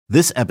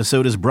This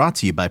episode is brought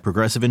to you by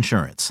Progressive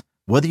Insurance.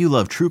 Whether you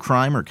love true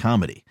crime or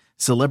comedy,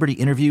 celebrity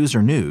interviews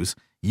or news,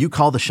 you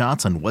call the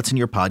shots on what's in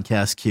your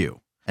podcast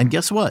queue. And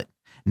guess what?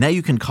 Now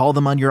you can call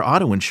them on your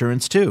auto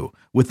insurance too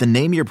with the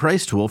Name Your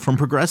Price tool from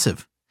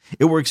Progressive.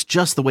 It works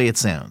just the way it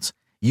sounds.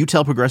 You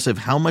tell Progressive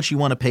how much you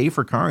want to pay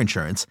for car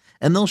insurance,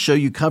 and they'll show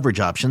you coverage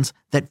options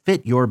that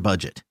fit your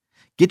budget.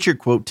 Get your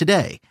quote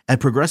today at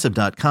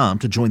Progressive.com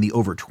to join the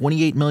over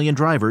 28 million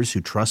drivers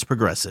who trust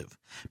Progressive.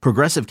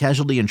 Progressive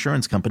Casualty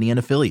Insurance Company and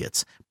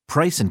Affiliates.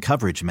 Price and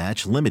coverage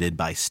match limited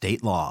by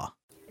state law.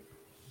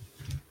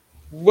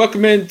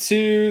 Welcome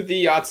into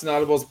the Odds and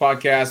Audibles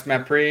podcast.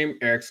 Matt Prehm,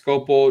 Eric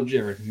Skopel,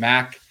 Jared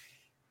Mack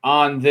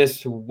on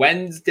this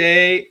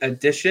Wednesday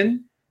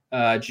edition,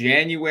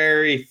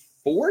 January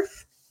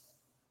 4th,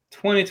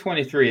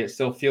 2023. It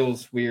still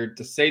feels weird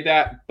to say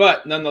that,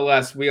 but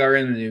nonetheless, we are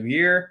in the new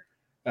year.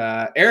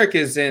 Eric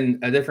is in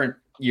a different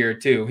year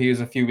too. He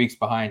was a few weeks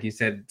behind. He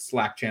said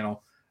Slack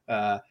channel.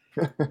 Not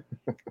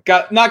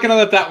going to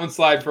let that one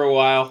slide for a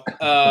while.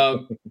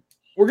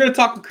 We're going to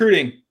talk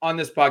recruiting on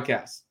this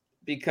podcast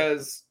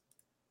because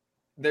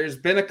there's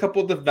been a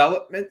couple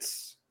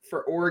developments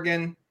for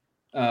Oregon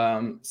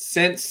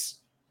since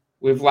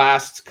we've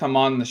last come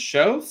on the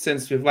show,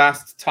 since we've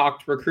last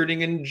talked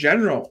recruiting in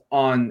general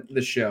on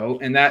the show.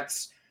 And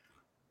that's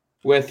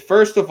with,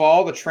 first of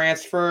all, the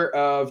transfer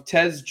of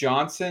Tez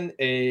Johnson,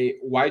 a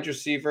wide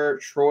receiver,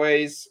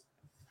 Troy's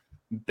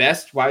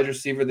best wide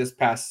receiver this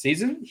past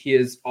season. He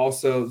is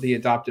also the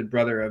adopted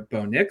brother of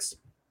Bo Nix.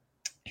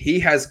 He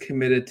has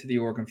committed to the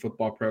Oregon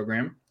football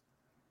program.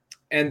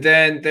 And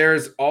then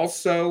there's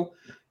also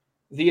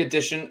the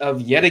addition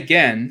of, yet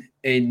again,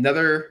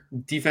 another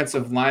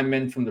defensive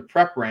lineman from the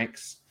prep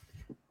ranks,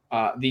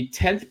 the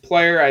 10th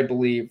player, I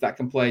believe, that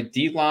can play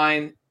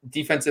D-line,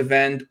 defensive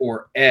end,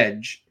 or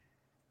edge.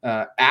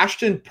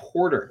 Ashton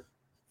Porter,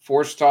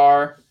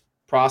 4-star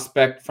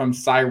prospect from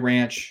Cy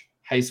Ranch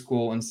High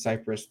School in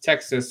Cypress,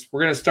 Texas.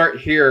 We're going to start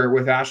here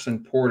with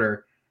Ashton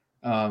Porter.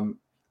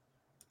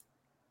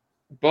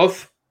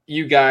 Both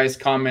you guys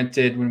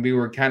commented when we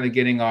were kind of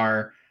getting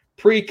our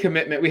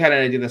pre-commitment. We had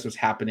an idea this was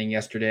happening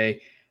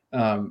yesterday.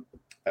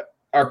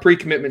 Our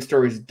pre-commitment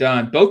story is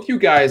done. Both you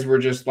guys were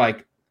just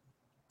like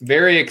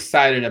very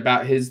excited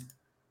about his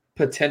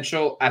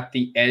potential at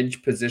the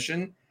edge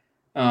position.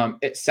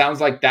 It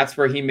sounds like that's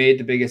where he made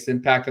the biggest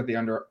impact at the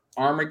Under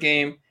Armour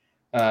game.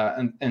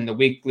 And the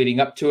week leading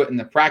up to it in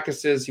the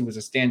practices, he was a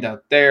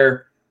standout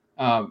there.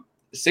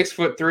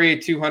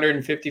 6'3",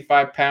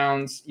 255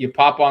 pounds. You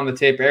pop on the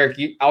tape, Eric.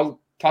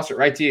 I'll toss it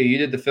right to you. You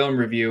did the film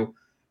review.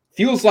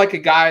 Feels like a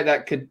guy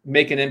that could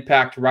make an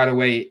impact right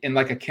away in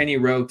like a Kenny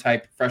Rowe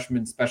type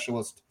freshman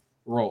specialist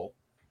role.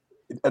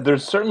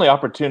 There's certainly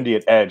opportunity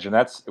at edge, and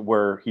that's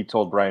where he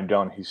told Brian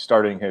Doan he's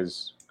starting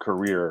his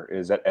career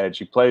is at edge.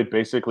 He played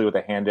basically with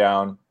a hand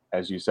down,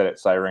 as you said, at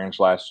Cy Ranch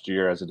last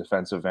year as a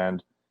defensive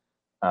end.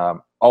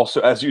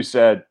 Also, as you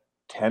said,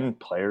 10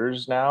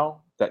 players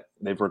now that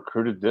they've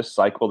recruited this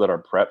cycle that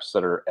are preps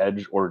that are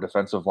edge or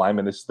defensive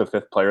linemen. This is the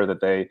 5th player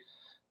that they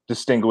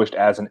distinguished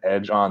as an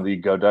edge on the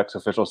Go Ducks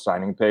official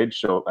signing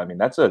page. So, I mean,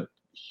 that's a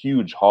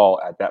huge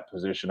haul at that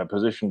position. A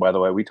position, by the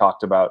way, we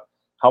talked about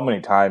how many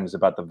times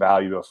about the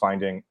value of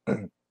finding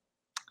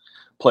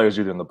players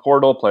either in the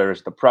portal, players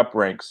at the prep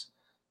ranks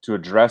to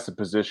address a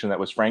position that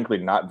was frankly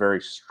not very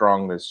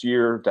strong this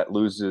year, that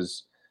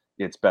loses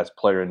its best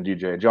player in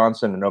DJ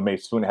Johnson. And Ome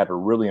Spoon had a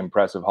really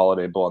impressive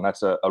Holiday Bowl, and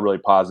that's a really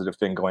positive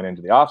thing going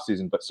into the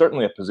offseason, but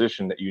certainly a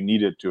position that you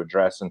needed to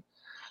address. And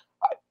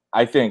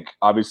I think,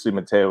 obviously,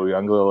 Mateo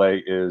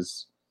Uiagalelei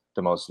is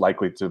the most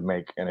likely to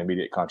make an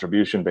immediate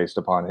contribution based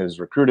upon his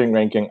recruiting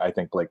ranking. I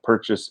think Blake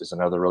Purchase is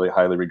another really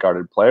highly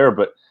regarded player,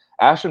 but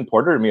Ashton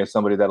Porter to me is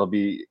somebody that'll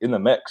be in the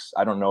mix.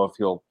 I don't know if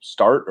he'll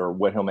start or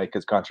when he'll make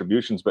his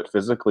contributions, but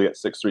physically at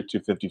 6'3",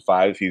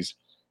 255, he's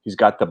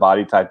got the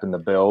body type and the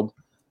build.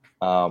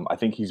 I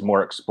think he's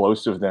more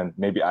explosive than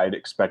maybe I'd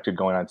expected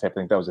going on tape.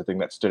 I think that was the thing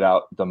that stood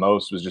out the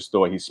most was just the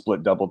way he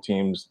split double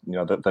teams,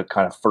 the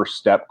kind of first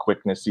step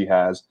quickness he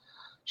has,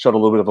 showed a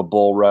little bit of a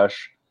bull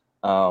rush.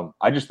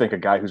 I just think a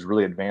guy who's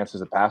really advanced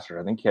as a passer.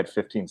 I think he had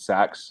 15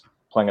 sacks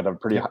playing at a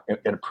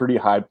pretty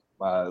high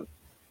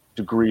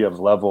degree of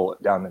level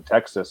down in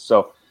Texas.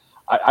 So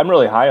I'm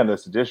really high on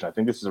this addition. I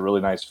think this is a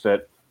really nice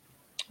fit.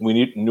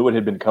 We knew it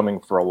had been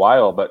coming for a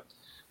while, but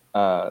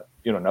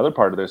another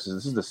part of this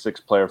is the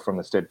 6th player from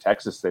the state of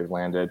Texas they've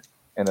landed,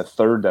 and the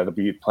 3rd that'll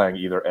be playing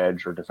either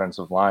edge or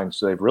defensive line.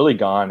 So they've really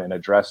gone and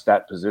addressed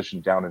that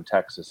position down in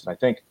Texas. And I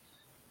think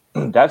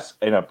that's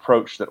an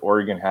approach that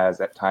Oregon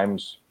has at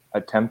times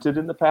attempted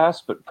in the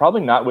past, but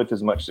probably not with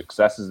as much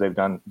success as they've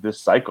done this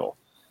cycle.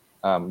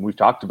 We've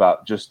talked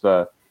about just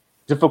the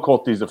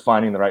difficulties of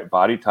finding the right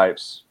body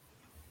types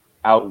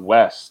out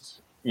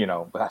west,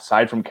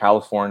 aside from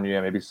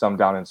California, maybe some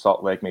down in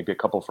Salt Lake, maybe a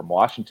couple from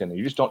Washington.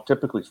 You just don't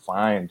typically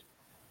find,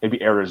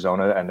 maybe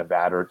Arizona and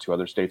Nevada or 2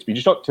 other states, but you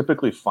just don't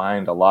typically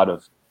find a lot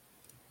of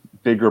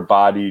bigger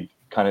bodied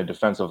kind of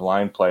defensive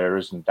line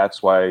players. And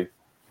that's why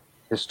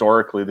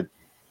historically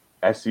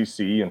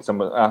SEC and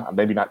some of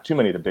maybe not too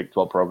many of the Big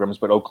 12 programs,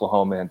 but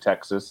Oklahoma and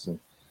Texas and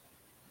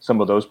some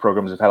of those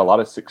programs have had a lot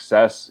of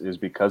success is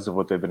because of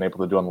what they've been able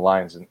to do on the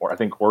lines. And I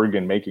think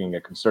Oregon making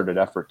a concerted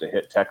effort to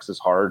hit Texas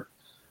hard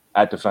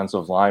at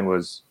defensive line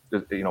was,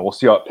 we'll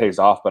see how it pays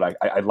off. But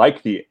I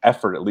like the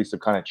effort, at least, of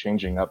kind of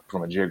changing up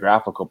from a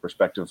geographical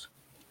perspective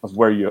of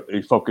where you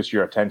focus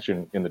your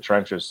attention in the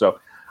trenches. So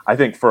I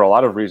think for a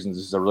lot of reasons,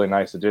 this is a really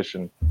nice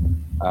addition,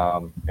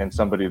 and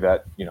somebody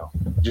that,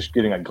 just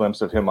getting a glimpse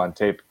of him on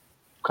tape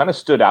kind of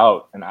stood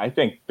out. And I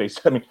think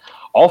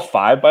all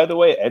 5, by the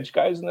way, edge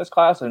guys in this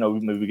class, I know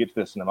maybe we get to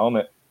this in a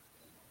moment,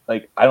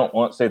 like, I don't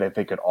want to say that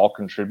they could all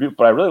contribute,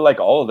 but I really like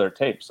all of their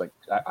tapes. Like,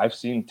 I've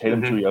seen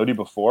Tatum Tuioti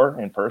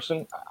before in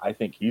person. I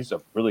think he's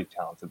a really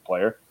talented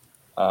player.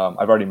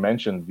 I've already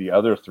mentioned the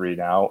other 3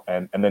 now.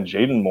 And then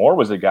Jaden Moore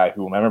was a guy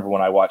who, I remember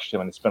when I watched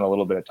him, and it's been a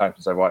little bit of time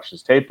since I watched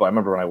his tape, but I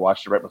remember when I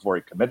watched it right before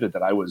he committed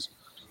that I was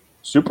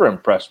super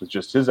impressed with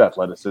just his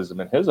athleticism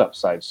and his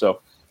upside.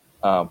 So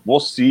we'll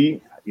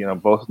see,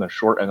 both in the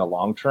short and the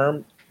long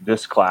term,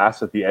 this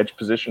class at the edge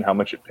position, how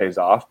much it pays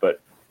off. But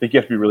I think you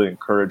have to be really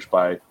encouraged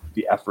by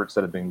the efforts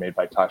that have been made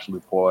by Tosh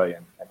Lupoy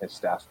and his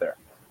staff there.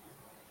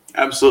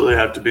 Absolutely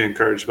have to be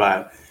encouraged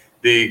by it.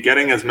 The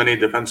getting as many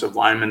defensive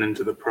linemen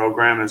into the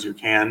program as you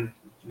can,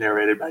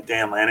 narrated by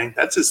Dan Lanning,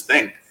 that's his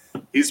thing.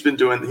 He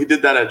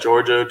did that at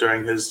Georgia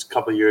during his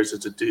couple of years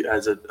his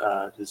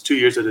 2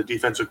 years as a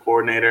defensive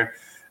coordinator.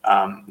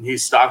 He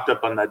stocked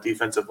up on that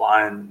defensive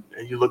line.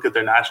 You look at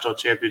their national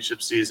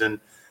championship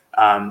season.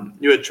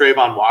 You had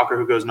Trayvon Walker,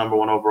 who goes number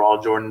 1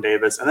 overall, Jordan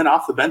Davis, and then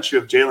off the bench you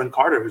have Jalen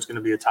Carter, who's going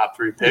to be a top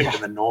 3 pick,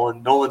 and then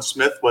Nolan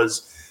Smith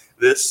was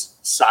this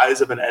size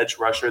of an edge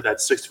rusher, that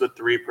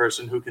 6'3"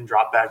 person who can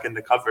drop back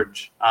into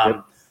coverage.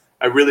 I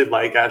really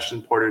like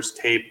Ashton Porter's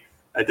tape.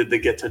 I did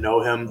get to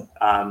know him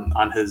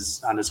on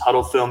his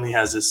huddle film. He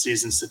has his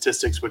season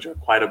statistics, which are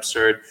quite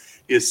absurd.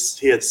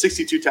 He had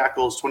 62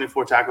 tackles,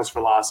 24 tackles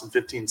for loss, and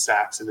 15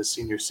 sacks in his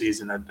senior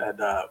season at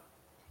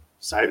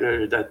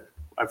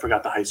I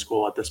forgot the high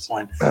school at this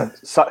point.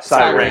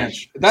 Cy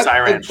Ranch. That's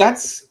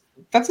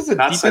as a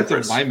Not defensive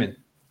Cypress. Lineman.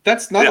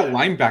 That's not a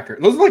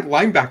linebacker. Those are like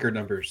linebacker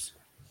numbers.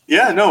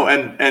 Yeah, no,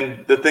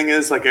 and the thing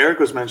is, like Eric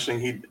was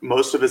mentioning,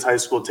 most of his high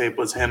school tape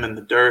was him in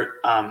the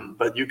dirt.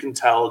 But you can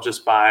tell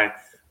just by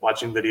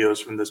watching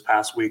videos from this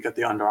past week at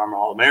the Under Armour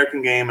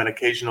All-American game and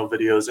occasional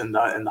videos in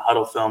the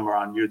huddle film or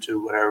on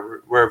YouTube,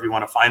 wherever you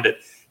want to find it.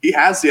 He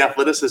has the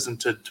athleticism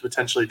to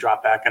potentially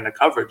drop back into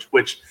coverage,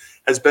 which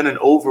has been an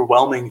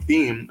overwhelming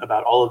theme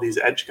about all of these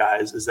edge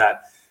guys, is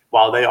that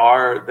while they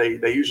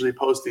usually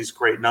post these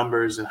great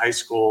numbers in high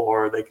school,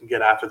 or they can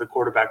get after the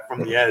quarterback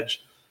from the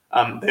edge,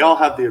 they all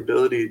have the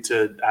ability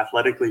to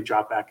athletically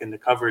drop back into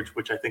coverage,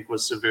 which I think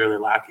was severely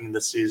lacking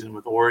this season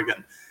with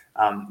Oregon.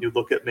 You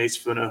look at Mace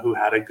Funa, who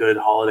had a good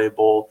Holiday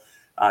Bowl.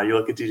 You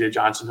look at DJ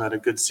Johnson, who had a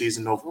good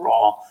season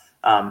overall.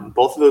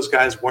 Both of those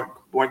guys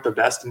weren't the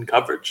best in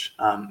coverage.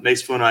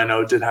 Mace Funa, I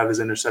know, did have his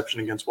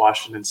interception against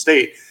Washington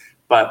State,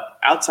 but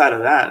outside of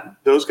that,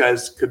 those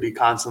guys could be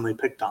constantly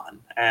picked on.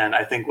 And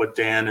I think what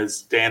Dan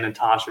and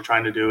Tosh are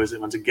trying to do is,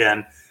 once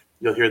again,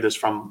 you'll hear this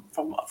from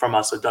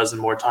us a dozen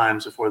more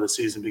times before the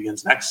season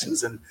begins next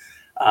season.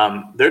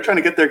 They're trying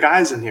to get their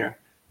guys in here.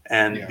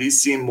 And these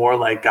seem more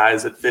like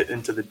guys that fit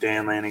into the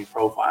Dan Lanning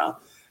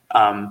profile.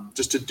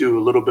 Just to do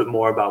a little bit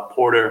more about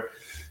Porter,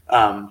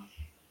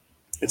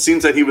 it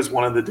seems that he was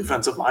one of the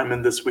defensive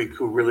linemen this week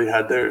who really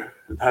had their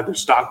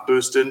stock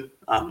boosted,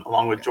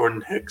 along with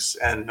Jordan Hicks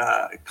and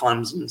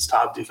Clemson's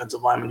top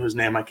defensive lineman, whose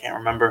name I can't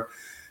remember.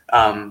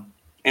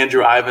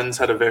 Andrew Ivins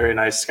had a very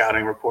nice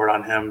scouting report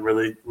on him.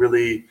 Really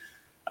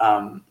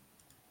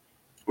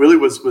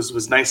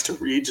was nice to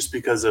read, just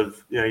because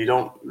of, you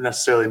don't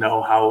necessarily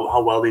know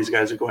how well these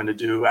guys are going to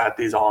do at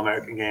these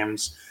All-American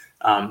games.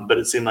 But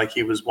it seemed like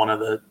he was one of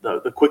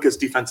the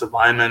quickest defensive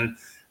linemen,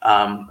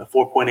 a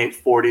 4.8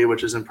 40,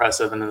 which is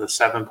impressive, and then the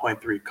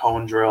 7.3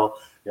 cone drill,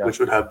 which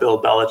would have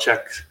Bill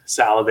Belichick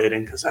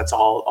salivating, because that's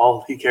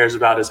all he cares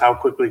about is how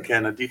quickly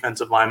can a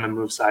defensive lineman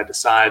move side to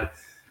side.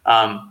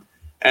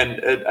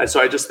 So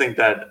I just think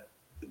that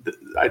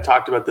I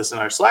talked about this in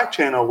our Slack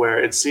channel, where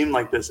it seemed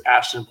like this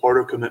Ashton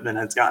Porter commitment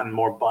has gotten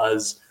more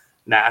buzz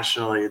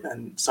nationally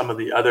than some of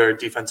the other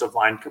defensive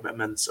line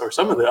commitments, or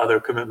some of the other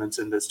commitments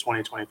in this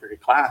 2023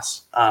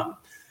 class. And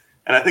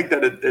I think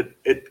that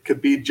it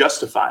could be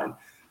justified.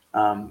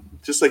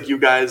 Just like you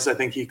guys, I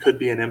think he could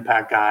be an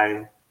impact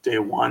guy day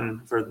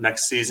one for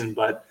next season,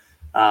 but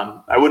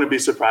I wouldn't be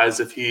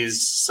surprised if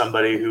he's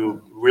somebody who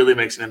really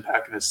makes an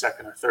impact in his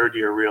second or third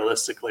year,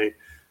 realistically.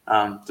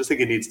 Just think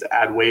he needs to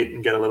add weight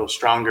and get a little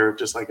stronger,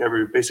 just like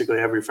basically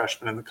every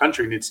freshman in the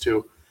country needs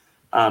to.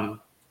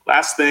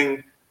 Last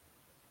thing,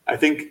 I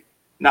think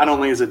not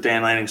only is it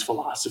Dan Lanning's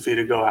philosophy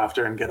to go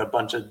after and get a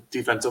bunch of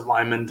defensive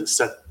linemen to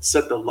set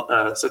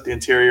the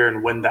interior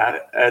and win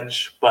that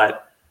edge,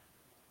 but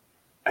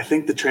I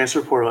think the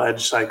transfer portal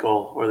edge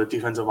cycle, or the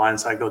defensive line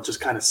cycle,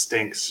 just kind of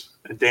stinks.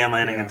 And Dan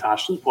Lanning and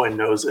Tosh Lupoy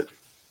knows it,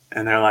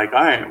 and they're like,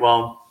 all right,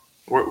 well,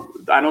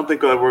 I don't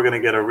think we're going to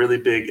get a really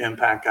big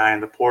impact guy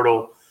in the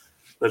portal.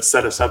 Let's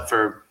set us up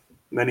for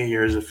many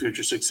years of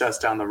future success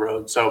down the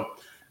road. So,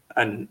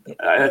 and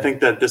I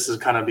think that this is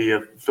kind of be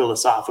a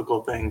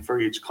philosophical thing for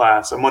each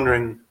class. I'm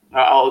wondering,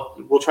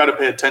 we'll try to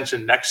pay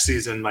attention next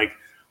season. Like,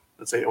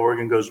 let's say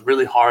Oregon goes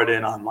really hard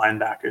in on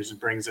linebackers and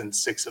brings in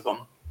 6 of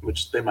them,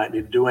 which they might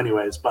need to do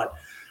anyways. But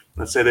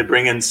let's say they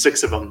bring in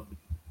 6 of them.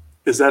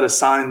 Is that a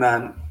sign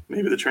that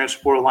maybe the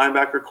transfer portal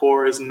linebacker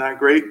core isn't that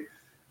great?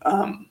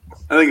 I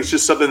think it's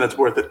just something that's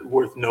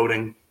worth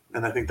noting.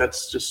 And I think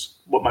that's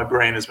just what my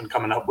brain has been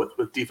coming up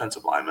with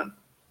defensive linemen.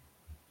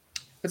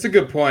 That's a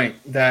good point,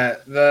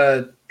 that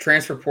the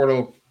transfer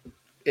portal,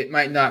 it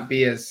might not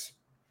be as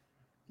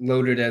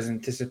loaded as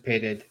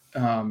anticipated.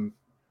 And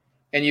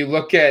you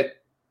look at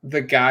the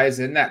guys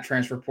in that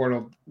transfer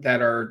portal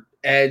that are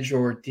edge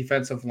or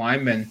defensive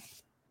linemen,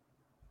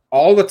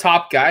 all the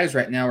top guys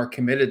right now are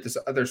committed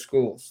to other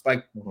schools.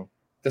 Like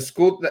the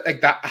school,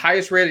 like the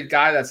highest rated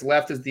guy that's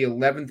left is the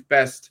 11th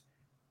best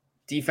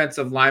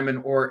defensive lineman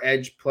or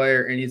edge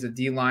player, and he's a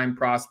D-line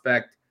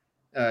prospect,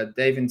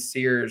 David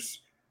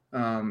Sears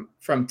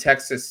from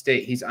Texas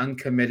State. He's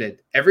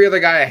uncommitted. Every other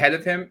guy ahead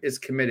of him is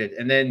committed.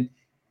 And then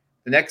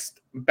the next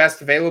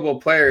best available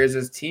player is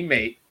his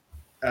teammate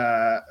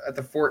at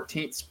the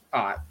 14th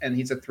spot, and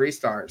he's a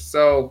 3-star.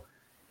 So,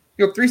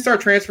 3-star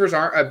transfers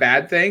aren't a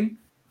bad thing,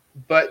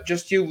 but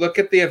just you look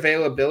at the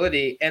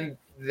availability, and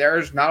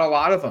there's not a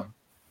lot of them.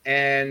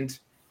 And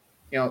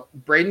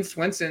Braden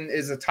Swinson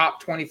is a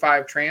top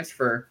 25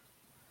 transfer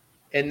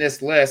in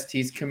this list.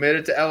 He's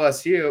committed to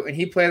LSU, and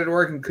he played at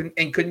Oregon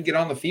couldn't get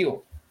on the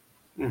field.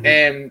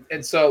 And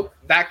so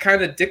that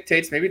kind of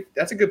dictates, maybe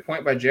that's a good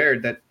point by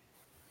Jared, that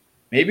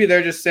maybe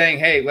they're just saying,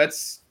 hey,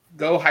 let's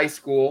go high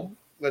school,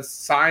 let's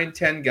sign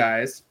 10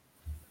 guys,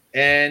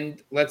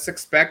 and let's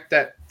expect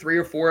that 3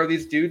 or 4 of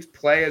these dudes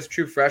play as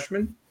true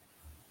freshmen.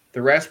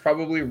 The rest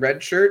probably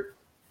redshirt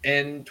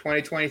in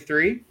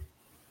 2023.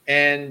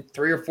 And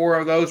 3 or 4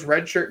 of those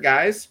redshirt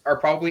guys are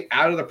probably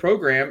out of the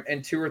program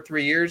in 2 or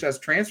 3 years as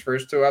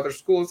transfers to other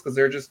schools because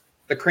they're just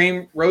the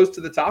cream rose to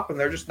the top and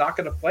they're just not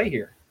going to play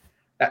here.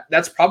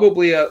 That's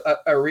probably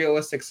a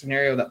realistic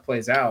scenario that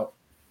plays out.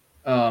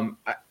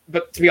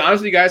 But to be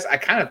honest with you guys, I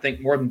kind of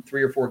think more than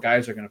 3 or 4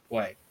 guys are going to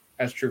play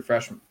as true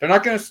freshmen. They're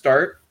not going to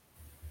start.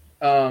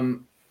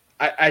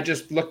 I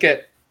just look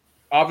at,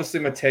 obviously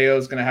Mateo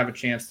is going to have a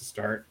chance to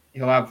start.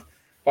 He'll have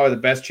probably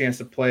the best chance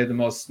to play the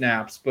most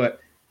snaps, but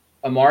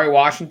Amari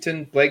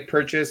Washington, Blake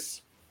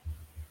Purchase,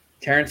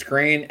 Terrence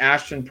Green,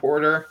 Ashton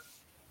Porter.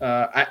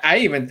 I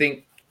even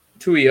think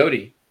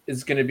Tuioti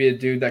is going to be a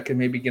dude that could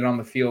maybe get on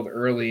the field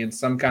early in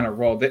some kind of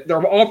role.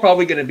 They're all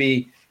probably going to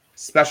be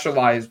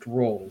specialized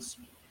roles.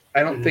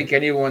 I don't think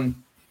anyone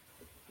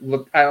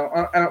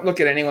I don't look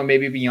at anyone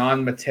maybe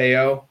beyond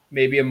Mateo,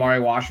 maybe Amari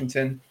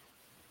Washington,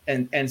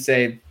 and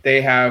say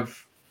they have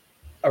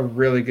a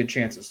really good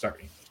chance of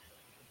starting.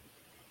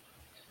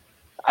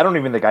 I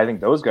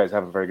think those guys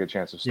have a very good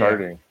chance of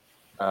starting.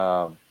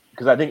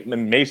 Because I think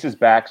Mace is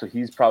back, so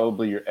he's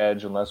probably your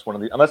edge unless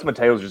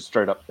Mateo's just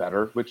straight up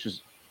better, which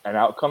is an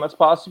outcome that's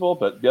possible.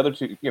 But the other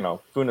two,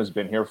 Funa's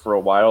been here for a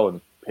while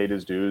and paid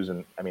his dues,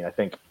 and I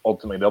think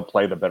ultimately they'll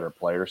play the better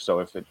player. So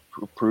if it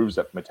proves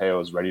that Mateo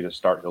is ready to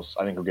start,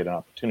 I think he'll get an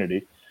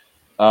opportunity.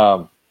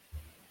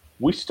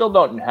 We still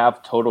don't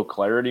have total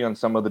clarity on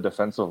some of the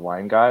defensive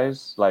line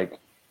guys.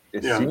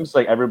 It seems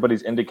like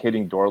everybody's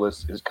indicating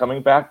Dorless is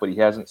coming back, but he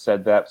hasn't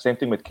said that. Same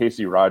thing with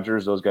Casey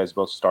Rogers. Those guys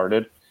both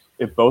started.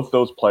 If both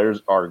those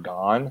players are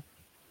gone,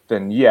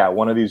 then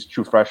one of these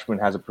true freshmen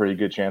has a pretty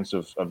good chance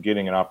of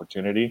getting an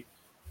opportunity.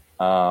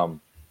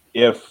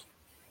 If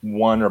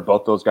one or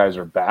both those guys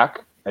are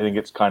back, I think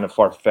it's kind of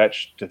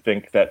far-fetched to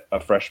think that a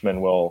freshman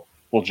will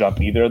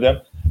jump either of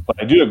them.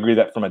 But I do agree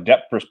that from a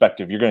depth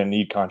perspective, you're going to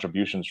need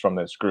contributions from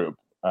this group.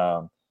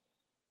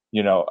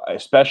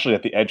 Especially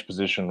at the edge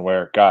position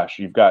where, gosh,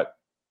 you've got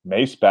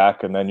Mace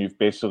back, and then you've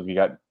basically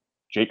got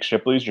Jake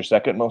Shipley's your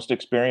second most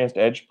experienced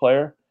edge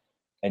player.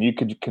 And you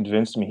could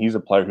convince me he's a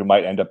player who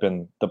might end up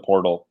in the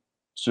portal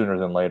sooner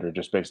than later,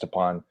 just based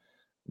upon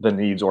the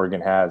needs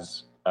Oregon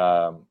has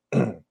from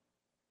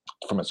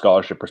a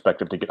scholarship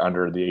perspective to get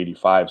under the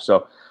 85.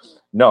 So,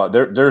 no,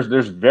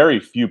 there's very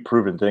few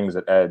proven things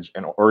at edge.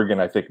 And Oregon,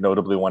 I think,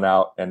 notably went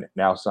out and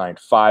now signed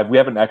 5. We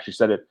haven't actually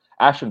said it.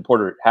 Ashton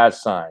Porter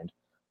has signed.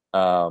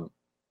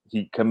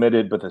 He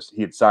committed, but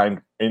he had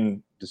signed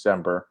in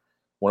December.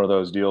 One of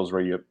those deals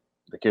where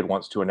the kid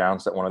wants to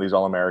announce that one of these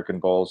All-American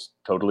Bowls,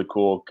 totally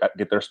cool,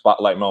 get their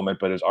spotlight moment,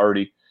 but is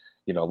already,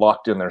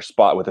 locked in their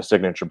spot with a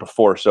signature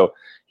before. So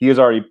he has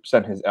already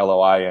sent his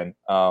LOI in.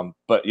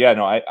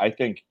 I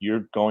think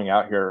you're going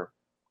out here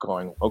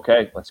going,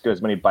 okay, let's get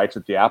as many bites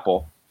at the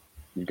apple.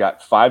 You've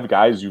got 5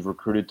 guys you've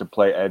recruited to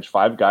play edge,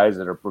 5 guys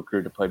that are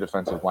recruited to play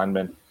defensive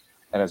linemen.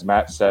 And as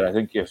Matt said, I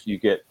think if you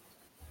get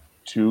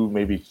 2,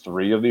 maybe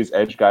 3 of these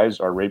edge guys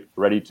are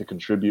ready to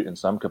contribute in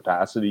some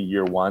capacity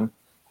year one,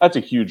 that's a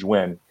huge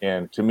win.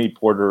 And to me,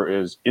 Porter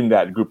is in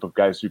that group of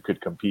guys who could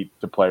compete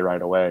to play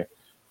right away.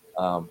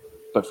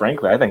 But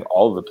frankly, I think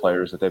all of the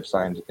players that they've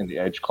signed in the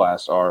edge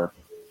class are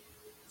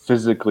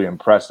physically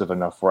impressive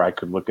enough where I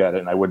could look at it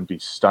and I wouldn't be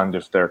stunned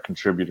if they're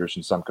contributors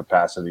in some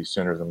capacity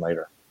sooner than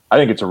later. I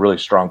think it's a really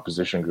strong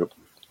position group.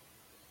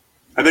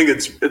 I think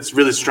it's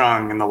really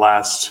strong in the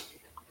last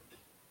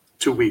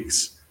 2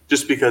 weeks,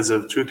 just because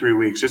of 2-3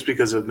 weeks, just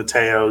because of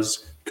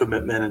Mateo's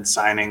commitment and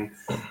signing,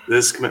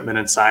 this commitment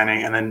and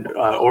signing, and then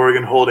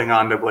Oregon holding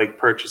on to Blake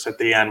Purchase at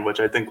the end, which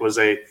I think was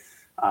an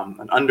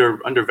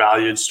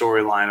undervalued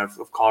storyline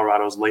of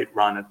Colorado's late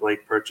run at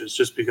Blake Purchase,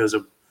 just because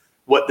of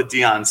what the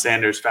Deion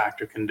Sanders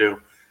factor can do.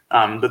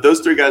 But those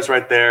three guys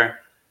right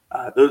there,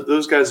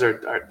 those guys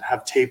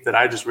have tape that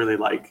I just really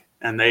like,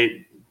 and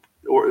the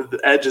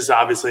edge is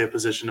obviously a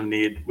position of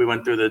need. We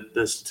went through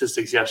the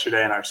statistics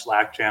yesterday in our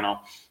Slack channel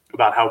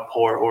about how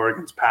poor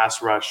Oregon's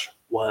pass rush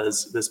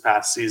was this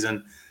past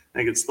season. I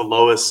think it's the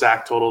lowest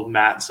sack total,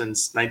 Matt,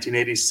 since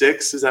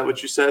 1986. Is that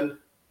what you said?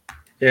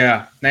 Yeah,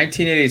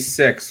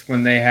 1986,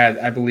 when they had,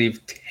 I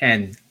believe,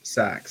 10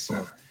 sacks.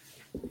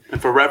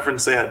 And for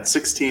reference, they had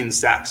 16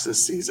 sacks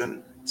this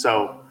season.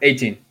 So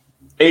 18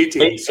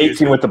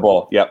 with the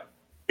ball. Yep.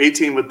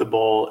 18 with the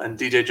bowl, and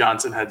DJ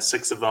Johnson had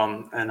 6 of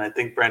them, and I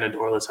think Brandon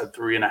Dorlus had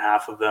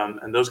 3.5 of them.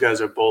 And those guys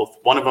are both,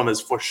 one of them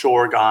is for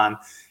sure gone,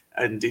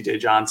 and DJ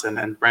Johnson,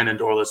 and Brandon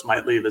Dorlus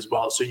might leave as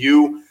well. So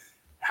you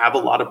have a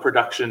lot of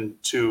production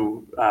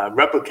to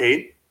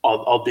replicate,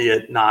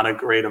 albeit not a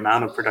great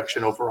amount of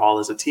production overall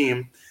as a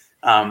team.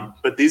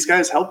 But these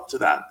guys help to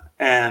that.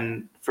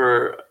 And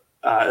for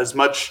as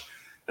much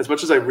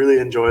as I really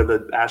enjoy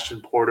the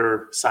Ashton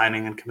Porter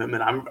signing and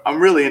commitment,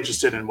 I'm really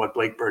interested in what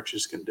Blake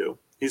Purchase can do.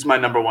 He's my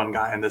number one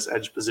guy in this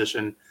edge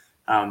position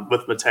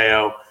with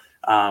Mateo.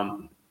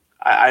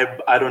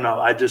 I don't know.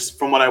 I just,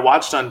 from what I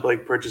watched on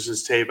Blake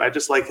Purchase's tape, I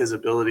just like his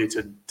ability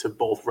to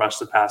both rush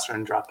the passer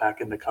and drop back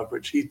into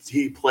coverage.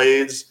 He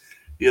plays.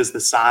 He has the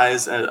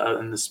size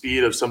and the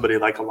speed of somebody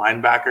like a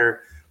linebacker.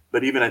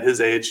 But even at his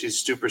age, he's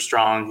super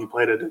strong. He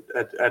played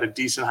at a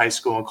decent high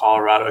school in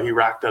Colorado. He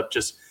racked up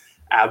just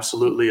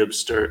absolutely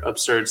absurd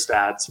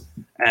stats.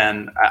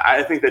 And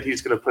I think that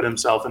he's going to put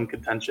himself in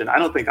contention. I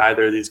don't think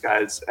either of these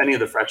guys, any of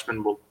the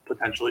freshmen, will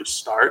potentially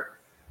start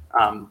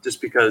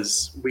just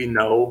because we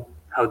know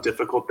how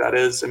difficult that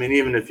is. I mean,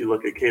 even if you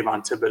look at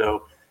Kayvon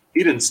Thibodeau,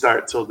 he didn't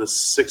start till the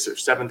 6th or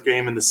 7th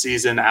game in the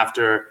season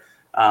after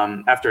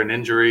an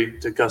injury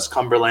to Gus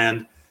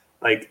Cumberland.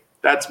 Like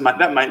that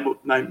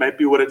might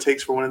be what it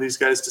takes for one of these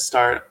guys to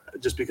start,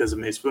 just because of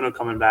Mace Funo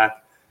coming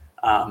back.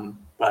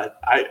 But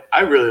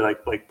I really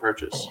like Blake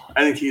Purchase.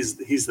 I think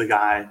he's the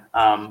guy.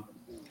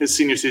 His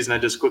senior season, I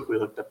just quickly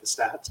looked up the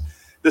stats.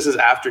 This is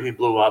after he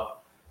blew up.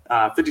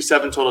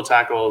 57 total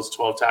tackles,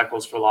 12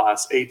 tackles for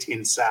loss,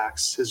 18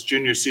 sacks. His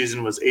junior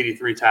season was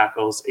 83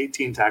 tackles,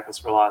 18 tackles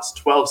for loss,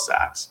 12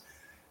 sacks.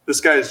 This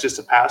guy is just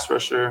a pass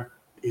rusher.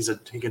 He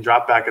can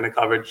drop back into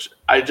coverage.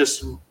 I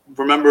just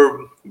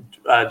remember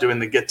doing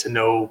the get to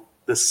know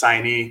the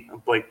signee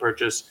of Blake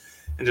Purchase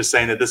and just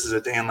saying that this is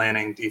a Dan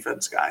Lanning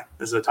defense guy.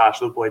 This is a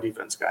Tosh Lupoy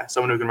defense guy,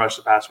 someone who can rush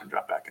the passer and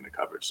drop back into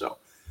coverage. So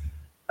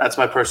that's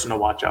my person to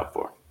watch out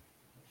for.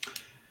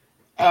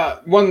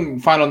 One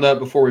final note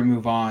before we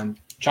move on.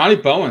 Johnny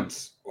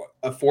Bowens,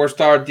 a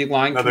 4-star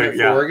D-line commit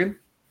for Oregon.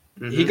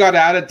 Mm-hmm. He got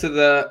added to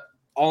the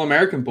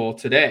All-American Bowl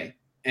today.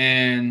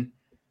 And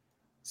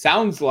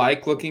sounds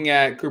like, looking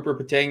at Cooper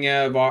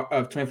Petagna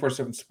of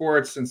 24/7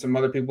 Sports and some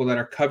other people that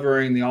are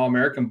covering the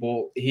All-American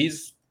Bowl,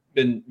 he's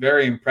been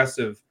very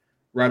impressive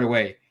right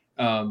away.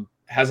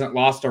 Hasn't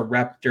lost a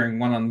rep during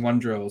one-on-one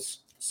drills.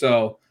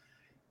 So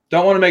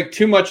don't want to make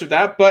too much of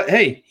that. But,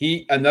 hey,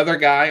 another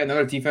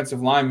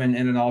defensive lineman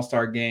in an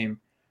all-star game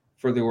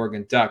for the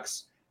Oregon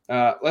Ducks.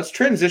 Let's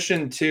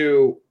transition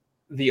to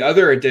the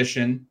other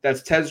addition.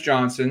 That's Tez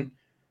Johnson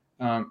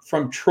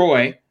from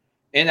Troy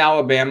in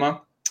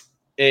Alabama,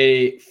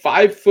 a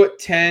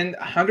 5'10",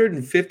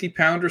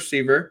 150-pound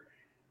receiver.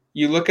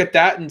 You look at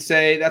that and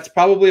say that's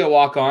probably a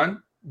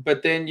walk-on,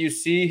 but then you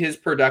see his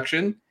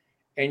production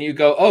and you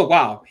go, oh,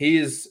 wow, he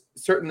is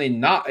certainly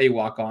not a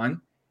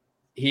walk-on.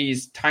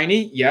 He's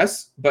tiny,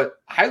 yes,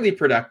 but highly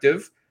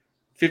productive.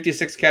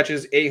 56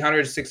 catches,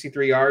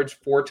 863 yards,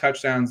 4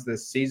 touchdowns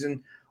this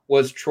season.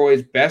 Was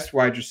Troy's best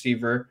wide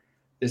receiver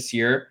this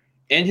year.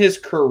 In his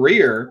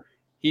career,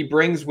 he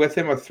brings with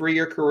him a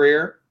 3-year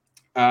career,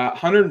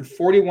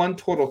 141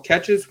 total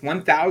catches,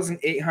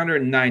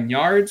 1,809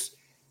 yards,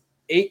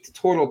 8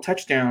 total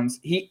touchdowns.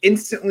 He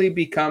instantly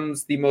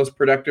becomes the most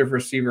productive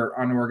receiver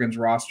on Oregon's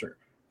roster.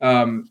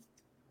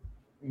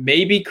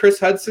 Maybe Chris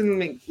Hudson,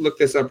 let me look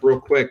this up real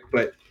quick,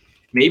 but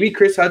maybe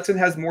Chris Hudson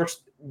has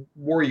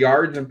more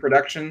yards and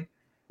production.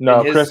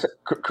 No,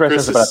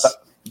 Chris is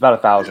about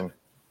 1,000.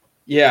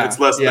 Yeah. It's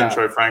less than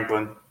Troy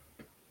Franklin.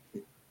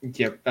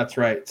 Yep, that's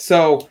right.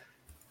 So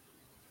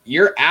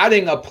you're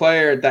adding a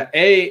player that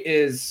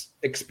is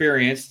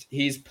experienced.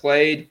 He's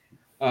played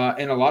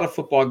in a lot of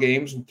football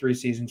games in 3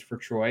 seasons for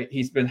Troy.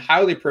 He's been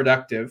highly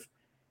productive,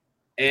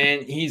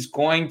 and he's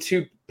going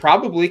to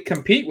probably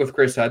compete with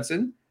Chris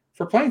Hudson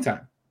for playing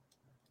time.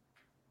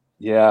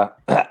 Yeah,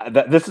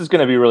 this is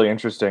going to be really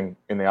interesting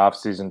in the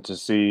offseason to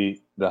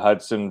see the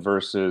Hudson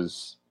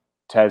versus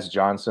Tez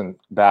Johnson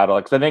battle,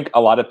 because I think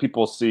a lot of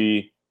people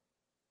see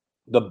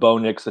the Bo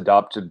Nix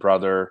adopted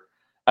brother.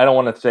 I don't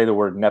want to say the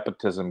word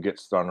nepotism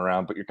gets thrown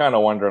around, but you're kind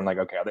of wondering, like,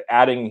 okay, are they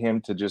adding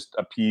him to just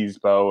appease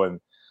Bo and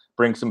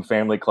bring some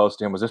family close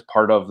to him? Was this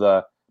part of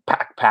the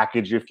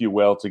package, if you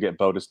will, to get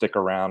Bo to stick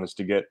around, is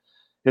to get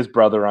his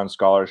brother on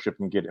scholarship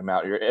and get him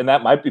out here? And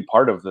that might be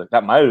part of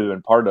that might have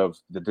been part of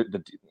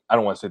the I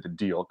don't want to say the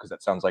deal, because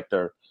that sounds like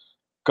they're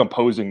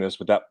composing this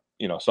without,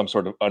 some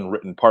sort of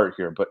unwritten part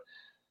here, but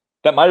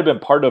that might have been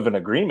part of an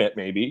agreement,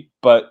 maybe.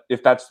 But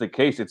if that's the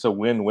case, it's a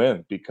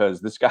win-win, because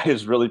this guy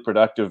is really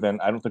productive.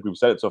 And I don't think we've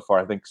said it so far.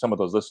 I think some of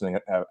those listening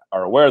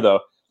are aware,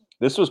 though.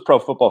 This was Pro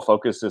Football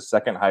Focus's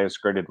second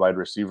highest graded wide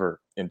receiver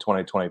in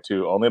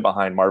 2022, only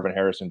behind Marvin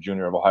Harrison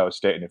Jr. of Ohio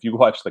State. And if you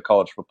watch the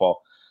college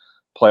football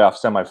playoff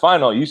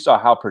semifinal, you saw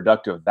how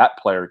productive that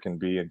player can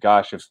be. And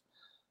gosh, if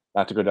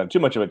not to go down too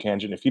much of a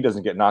tangent, if he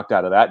doesn't get knocked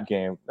out of that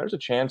game, there's a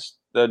chance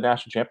the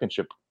national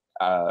championship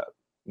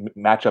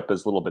matchup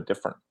is a little bit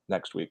different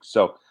next week.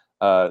 So,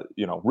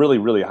 really,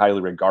 really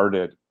highly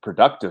regarded,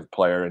 productive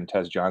player in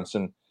Tez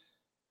Johnson,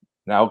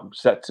 now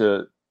set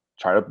to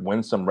try to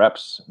win some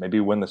reps, maybe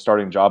win the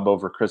starting job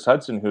over Chris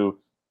Hudson, who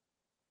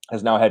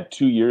has now had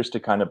 2 years to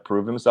kind of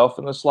prove himself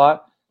in the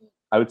slot.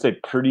 I would say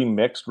pretty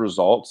mixed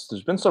results.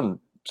 There's been some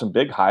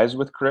big highs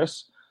with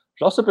Chris.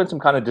 There's also been some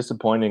kind of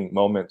disappointing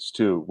moments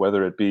too,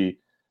 whether it be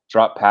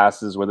drop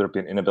passes, whether it be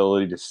an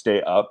inability to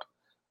stay up,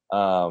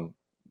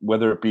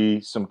 whether it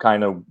be some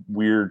kind of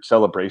weird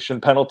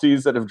celebration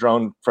penalties that have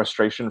drawn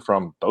frustration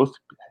from both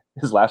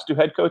his last two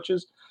head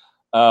coaches.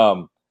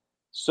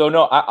 So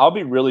no, I'll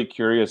be really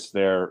curious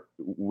there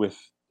with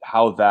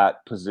how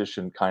that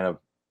position kind of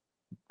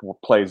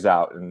plays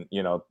out. And,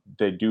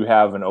 they do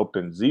have an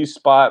open Z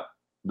spot.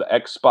 The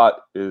X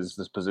spot is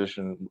this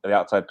position, the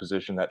outside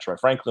position that Troy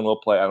Franklin will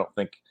play. I don't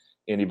think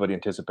anybody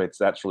anticipates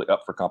that's really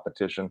up for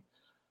competition.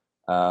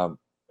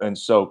 And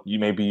so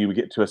you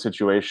get to a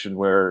situation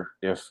where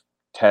if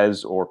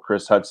Tez or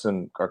Chris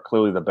Hudson are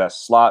clearly the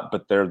best slot,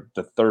 but they're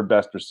the third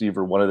best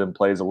receiver, one of them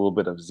plays a little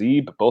bit of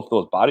Z, but both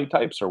those body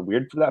types are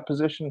weird for that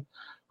position,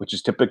 which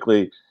is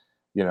typically,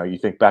 you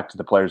think back to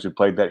the players who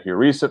played that here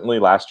recently.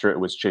 Last year it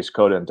was Chase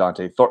Cota and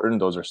Dante Thornton.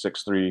 Those are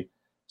 6'3",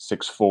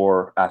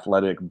 6'4",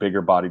 athletic,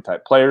 bigger body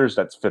type players.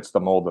 That fits the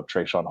mold of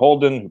Trayshawn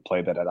Holden, who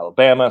played that at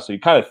Alabama. So you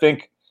kind of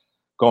think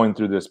going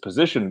through this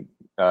position,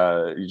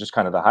 you just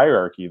kind of the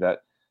hierarchy that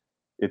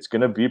it's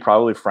going to be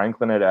probably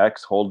Franklin at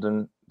X,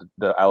 Holden,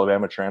 the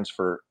Alabama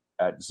transfer,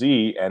 at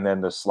Z, and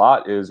then the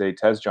slot is a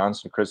Tez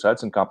Johnson, Chris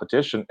Hudson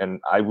competition.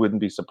 And I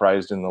wouldn't be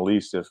surprised in the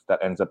least if that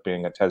ends up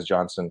being a Tez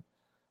Johnson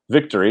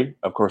victory.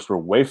 Of course, we're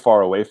way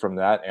far away from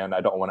that, and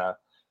I don't want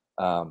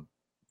to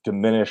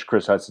diminish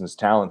Chris Hudson's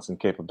talents and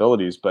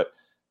capabilities, but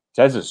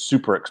Tez is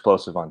super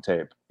explosive on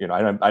tape.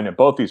 I know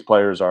both these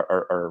players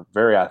are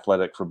very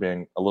athletic for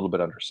being a little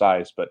bit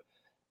undersized, but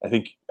I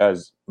think,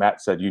 as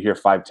Matt said, you hear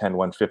 5'10",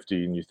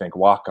 150, and you think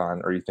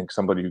walk-on, or you think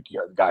somebody who,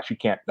 gosh,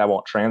 that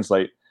won't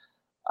translate.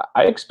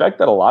 I expect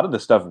that a lot of the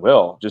stuff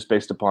will, just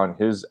based upon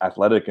his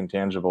athletic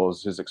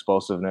intangibles, his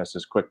explosiveness,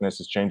 his quickness,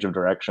 his change of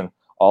direction.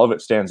 All of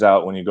it stands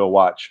out when you go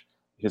watch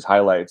his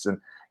highlights. And,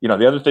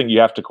 the other thing you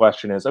have to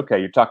question is, okay,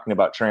 you're talking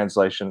about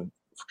translating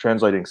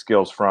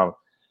skills from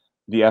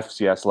the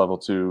FCS level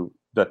to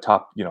the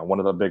top, one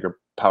of the bigger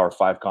Power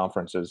 5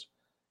 conferences.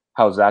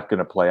 How's that going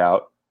to play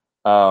out?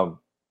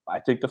 I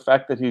think the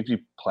fact that he'd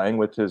be playing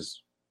with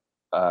his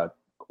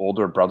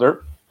older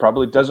brother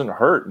probably doesn't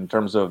hurt in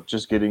terms of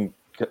just getting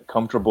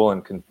comfortable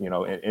and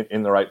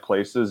in the right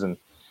places. And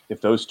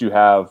if those two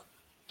have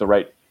the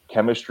right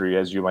chemistry,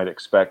 as you might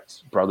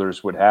expect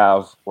brothers would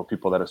have, or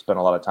people that have spent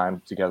a lot of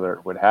time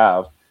together would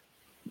have,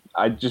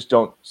 I just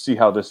don't see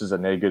how this is a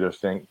negative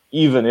thing.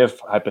 Even if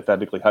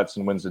hypothetically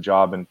Hudson wins the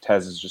job and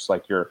Tez is just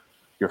like your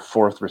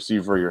fourth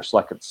receiver, your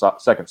second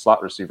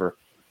slot receiver,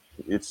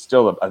 it's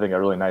still, I think, a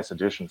really nice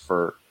addition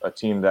for a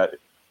team that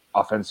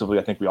offensively,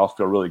 I think we all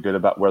feel really good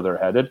about where they're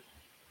headed.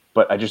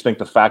 But I just think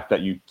the fact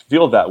that you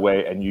feel that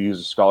way and you use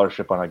a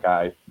scholarship on a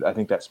guy, I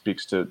think that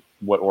speaks to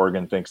what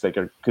Oregon thinks they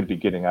could be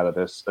getting out of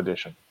this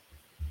addition.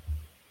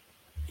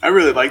 I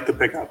really like the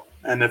pickup.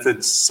 And if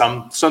it's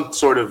some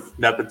sort of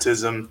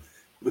nepotism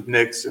with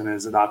Nix and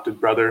his adopted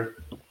brother,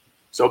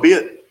 so be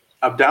it.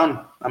 I'm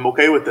down. I'm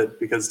okay with it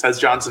because Tez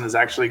Johnson is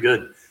actually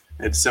good.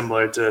 It's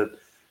similar to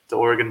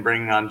Oregon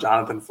bringing on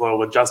Jonathan Flo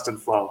with Justin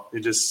Flo.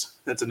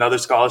 It's another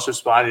scholarship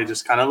spot. You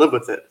just kind of live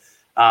with it.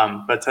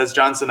 But Tez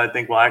Johnson, I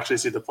think, will actually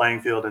see the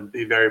playing field and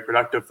be very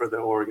productive for the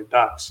Oregon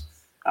Ducks.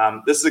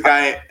 This is a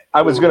guy.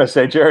 I was going to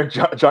say, Jared,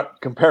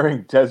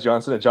 comparing Tez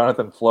Johnson to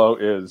Jonathan Flo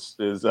is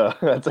that's I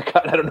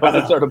don't know if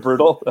that's sort of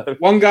brutal.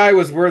 One guy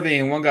was worthy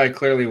and one guy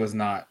clearly was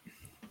not.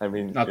 I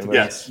mean, not to be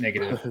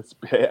negative.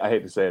 I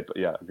hate to say it, but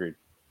yeah, agreed.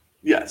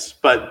 Yes,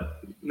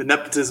 but the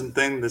nepotism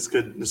thing, this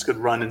could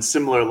run in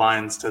similar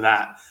lines to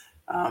that.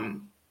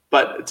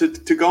 But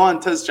to go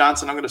on Tez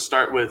Johnson, I'm going to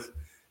start with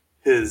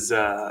his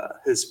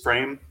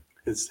frame,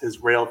 his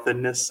rail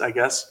thinness, I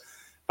guess.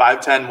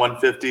 5'10",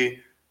 150.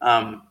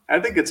 I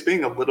think it's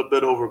being a little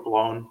bit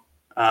overblown.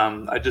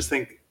 I just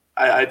think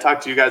I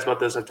talked to you guys about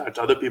this. I've talked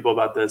to other people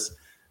about this.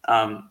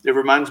 It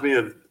reminds me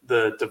of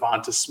the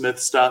Devonta Smith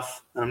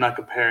stuff. And I'm not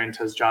comparing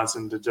Tez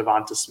Johnson to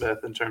Devonta Smith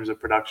in terms of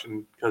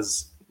production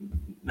because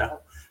no.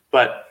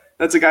 But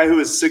that's a guy who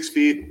is 6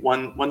 feet,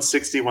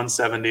 160,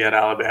 170 at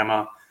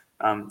Alabama.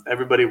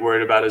 Everybody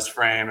worried about his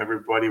frame.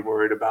 Everybody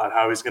worried about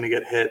how he's going to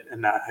get hit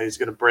and how he's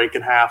going to break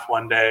in half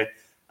one day.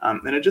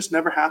 And it just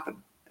never happened.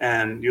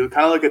 And you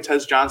kind of look at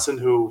Tez Johnson,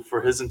 who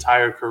for his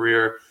entire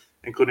career,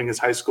 including his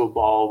high school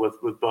ball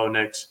with Bo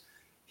Nix,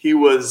 he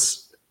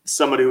was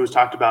somebody who was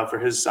talked about for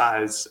his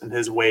size and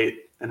his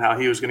weight and how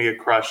he was going to get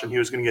crushed and he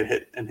was going to get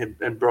hit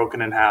and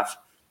broken in half.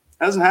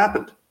 That hasn't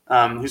happened.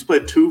 He's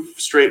played 2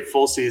 straight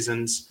full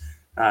seasons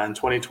in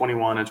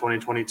 2021 and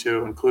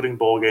 2022, including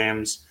bowl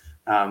games,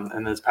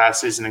 and this past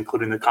season,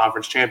 including the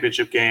conference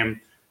championship game.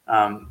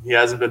 He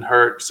hasn't been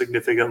hurt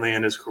significantly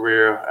in his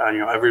career.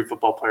 Every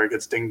football player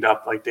gets dinged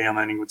up, like Dan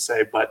Lanning would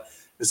say, but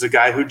this is a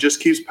guy who just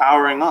keeps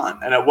powering on.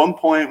 And at one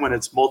point, when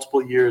it's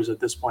multiple years at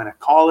this point at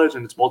college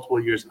and it's multiple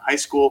years in high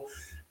school,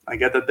 I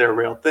get that they're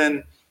rail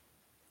thin.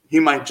 He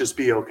might just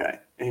be okay.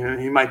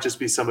 He might just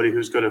be somebody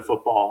who's good at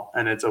football,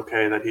 and it's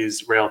okay that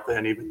he's rail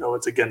thin, even though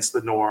it's against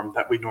the norm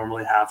that we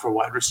normally have for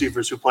wide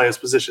receivers who play his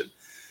position.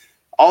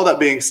 All that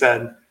being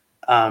said,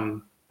 I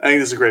think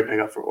this is a great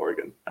pickup for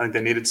Oregon. I think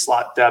they needed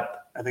slot depth.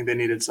 I think they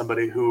needed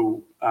somebody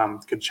who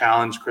could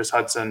challenge Chris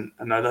Hudson.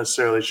 I'm not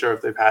necessarily sure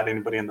if they've had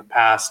anybody in the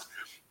past.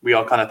 We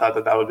all kind of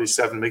thought that would be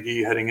Seven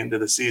McGee heading into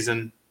the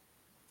season.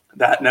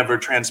 That never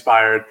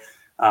transpired.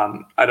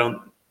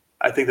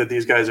 I think that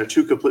these guys are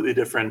two completely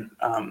different,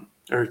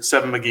 or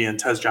Seven McGee and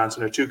Tez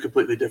Johnson are two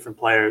completely different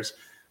players.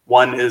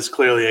 One is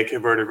clearly a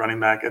converted running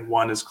back, and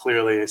one is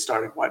clearly a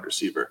starting wide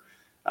receiver.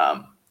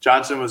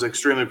 Johnson was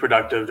extremely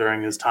productive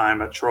during his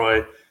time at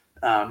Troy.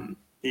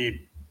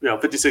 He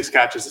 56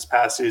 catches this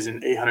past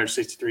season,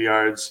 863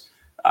 yards.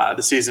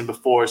 The season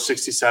before,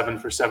 67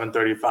 for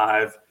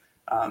 735.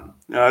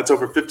 That's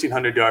over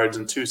 1,500 yards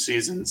in 2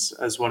 seasons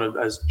as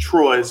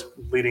Troy's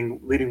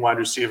leading wide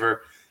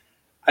receiver.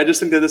 I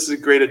just think that this is a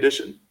great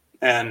addition.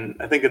 And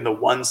I think in the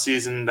one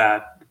season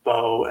that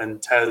Bo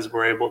and Tez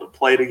were able to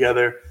play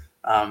together,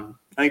 I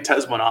think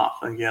Tez went off.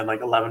 I think he had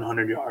like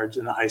 1,100 yards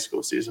in the high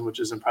school season, which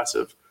is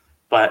impressive.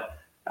 But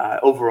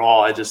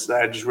overall, I just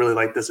really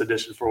like this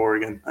addition for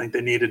Oregon. I think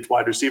they needed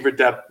wide receiver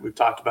depth. We've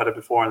talked about it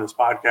before on this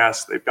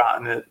podcast. They've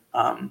gotten it.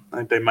 I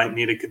think they might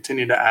need to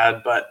continue to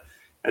add, but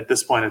at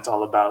this point, it's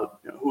all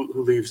about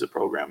who leaves the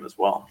program as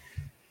well.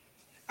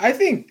 I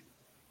think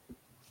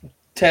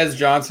Tez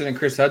Johnson and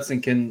Chris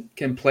Hudson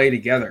can play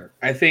together.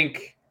 I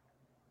think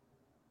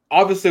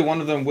obviously one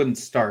of them wouldn't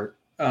start,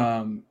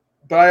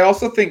 but I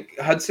also think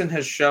Hudson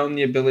has shown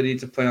the ability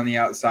to play on the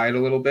outside a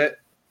little bit,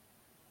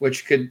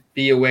 which could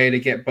be a way to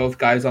get both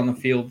guys on the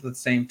field at the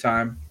same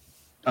time.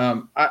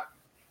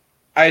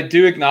 I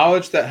do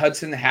acknowledge that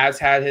Hudson has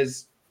had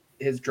his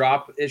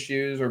drop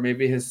issues, or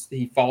maybe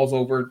he falls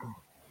over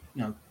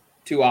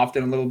too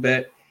often a little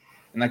bit.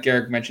 And like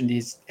Eric mentioned,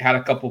 he's had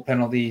a couple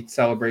penalty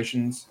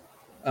celebrations.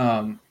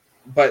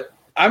 But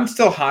I'm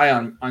still high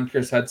on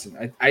Chris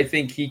Hudson. I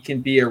think he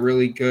can be a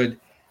really good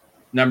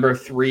number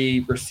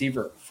 3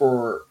 receiver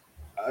for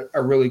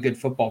a really good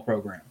football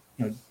program.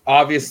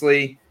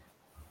 Obviously,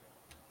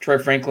 Troy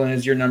Franklin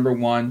is your number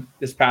 1.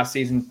 This past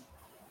season,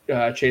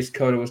 Chase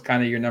Cota was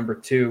kind of your number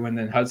 2, and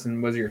then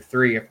Hudson was your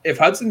 3. If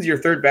Hudson's your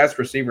 3rd best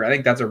receiver, I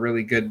think that's a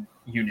really good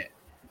unit,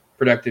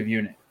 productive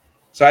unit.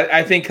 So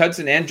I think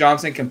Hudson and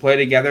Johnson can play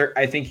together.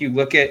 I think you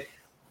look at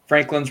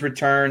Franklin's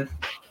return,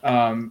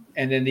 and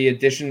then the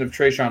addition of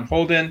Trayshawn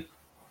Holden,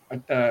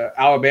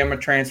 Alabama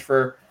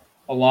transfer,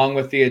 along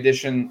with the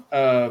addition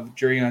of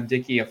Jurion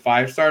Dickey, a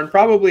 5-star, and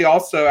probably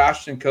also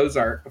Ashton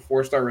Kozart, a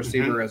 4-star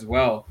receiver as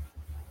well.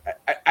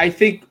 I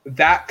think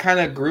that kind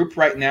of group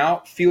right now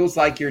feels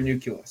like your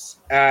nucleus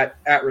at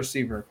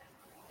receiver.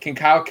 Can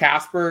Kyle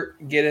Casper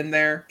get in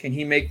there? Can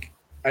he make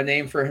a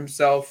name for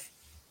himself?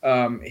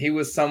 He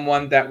was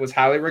someone that was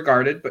highly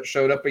regarded, but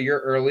showed up a year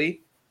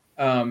early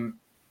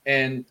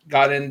and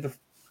got in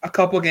a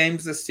couple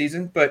games this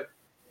season. But,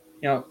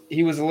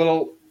 he was a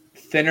little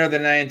thinner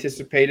than I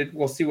anticipated.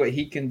 We'll see what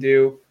he can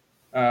do.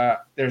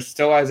 There's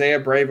still Isaiah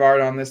Brevard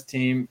on this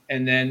team.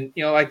 And then,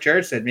 like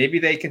Jared said, maybe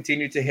they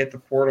continue to hit the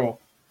portal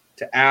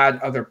to add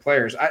other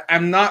players.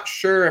 I'm not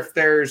sure if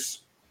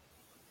there's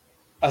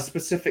a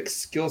specific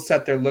skill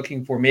set they're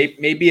looking for.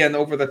 Maybe an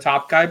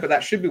over-the-top guy, but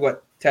that should be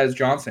what Tez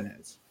Johnson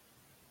is.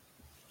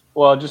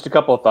 Well, just a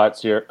couple of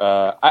thoughts here.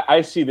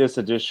 I see this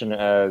addition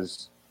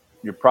as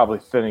you're probably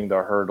thinning the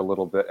herd a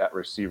little bit at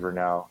receiver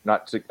now.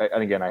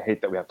 And again, I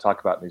hate that we have to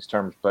talk about in these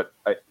terms, but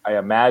I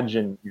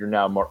imagine you're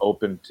now more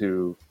open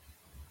to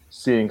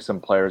seeing some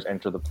players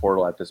enter the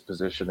portal at this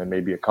position, and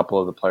maybe a couple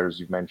of the players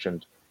you've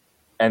mentioned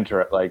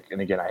enter it.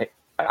 And again,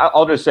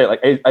 I'll just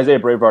say, Isaiah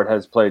Brevard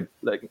has played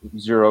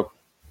 0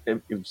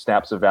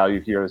 snaps of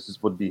value here.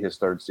 This would be his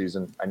 3rd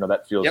season. I know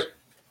that feels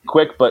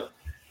quick, but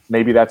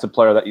maybe that's a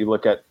player that you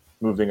look at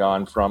moving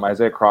on from.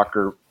 Isaiah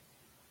Crocker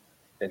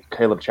and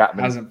Caleb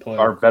Chapman Hasn't played.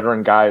 are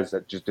veteran guys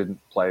that just didn't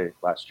play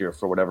last year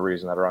for whatever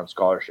reason that are on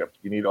scholarship.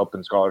 You need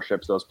open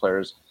scholarships. Those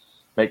players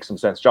make some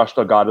sense. Josh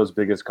Delgado's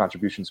biggest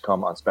contributions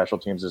come on special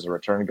teams as a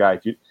return guy.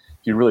 If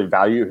you really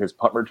value his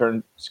punt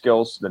return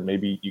skills, then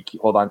maybe you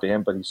hold on to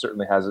him, but he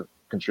certainly hasn't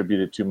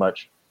contributed too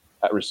much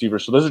at receiver.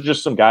 So those are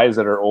just some guys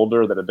that are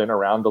older, that have been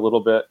around a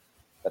little bit,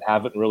 that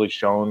haven't really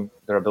shown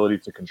their ability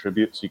to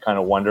contribute. So you kind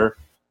of wonder.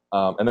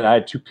 And then I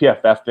had 2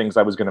 PFF things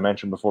I was going to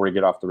mention before we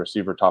get off the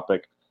receiver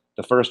topic.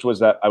 The first was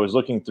that I was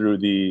looking through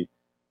the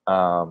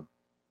PFF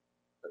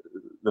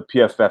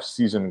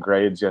season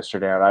grades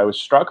yesterday, and I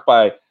was struck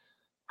by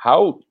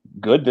how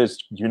good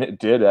this unit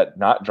did at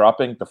not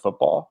dropping the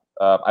football.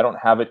 I don't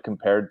have it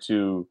compared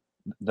to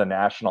the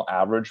national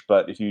average,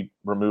 but if you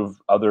remove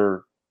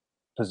other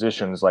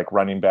positions like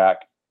running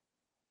back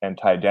and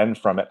tight end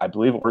from it, I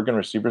believe Oregon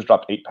receivers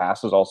dropped 8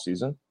 passes all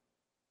season,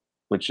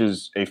 which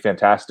is a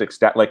fantastic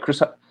stat. Like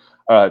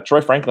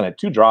Troy Franklin had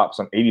 2 drops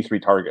on 83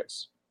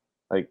 targets.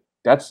 Like,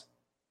 that's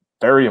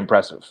very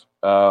impressive.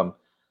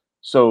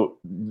 So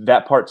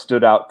that part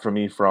stood out for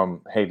me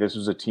from, hey, this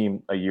was a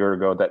team a year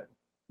ago that,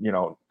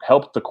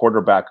 helped the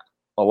quarterback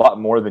a lot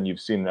more than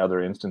you've seen in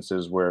other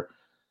instances where,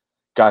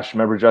 gosh,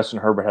 remember Justin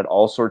Herbert had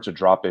all sorts of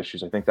drop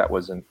issues. I think that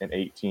was in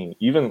 18.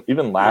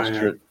 Even last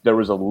year, there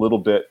was a little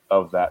bit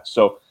of that.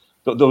 So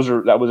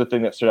that was a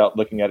thing that stood out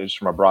looking at it just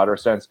from a broader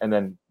sense. And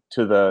then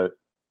to the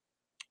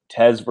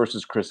Tez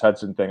versus Chris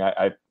Hudson thing,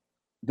 I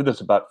did this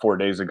about 4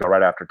 days ago,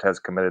 right after Tez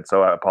committed.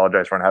 So I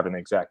apologize for not having the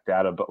exact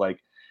data. But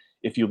like,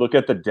 if you look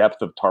at the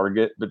depth of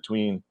target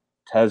between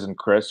Tez and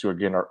Chris, who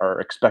again are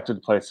expected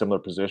to play similar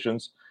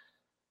positions,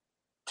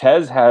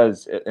 Tez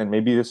has, and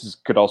maybe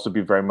could also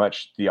be very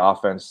much the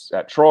offense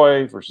at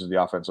Troy versus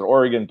the offense at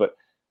Oregon, but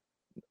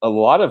a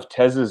lot of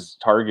Tez's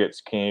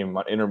targets came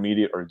on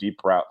intermediate or deep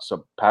routes,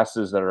 so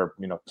passes that are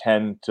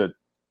 10 to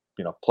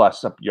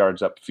plus up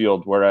yards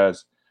upfield.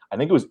 Whereas I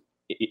think it was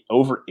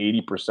over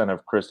 80%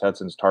 of Chris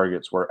Hudson's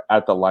targets were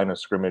at the line of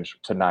scrimmage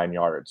to 9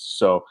 yards.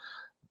 So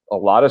a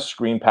lot of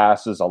screen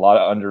passes, a lot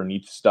of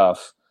underneath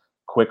stuff,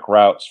 quick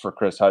routes for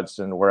Chris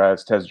Hudson,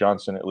 whereas Tez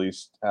Johnson, at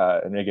least,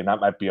 and again,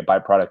 that might be a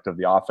byproduct of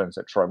the offense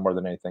at Troy more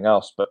than anything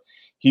else, but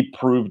he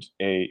proved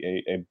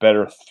a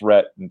better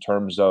threat in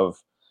terms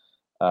of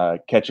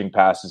catching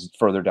passes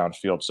further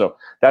downfield. So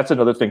that's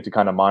another thing to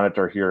kind of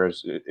monitor here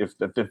is if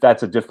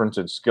that's a difference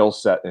in skill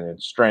set and in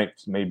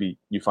strength, maybe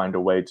you find a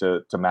way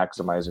to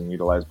maximize and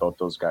utilize both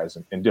those guys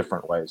in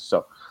different ways.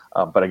 So,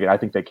 but again, I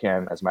think they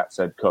can, as Matt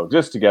said,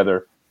 coexist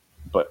together,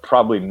 but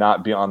probably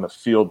not be on the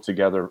field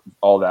together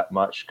all that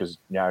much because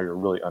now you're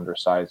really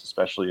undersized,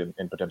 especially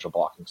in potential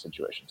blocking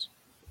situations.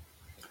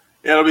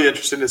 Yeah, it'll be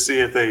interesting to see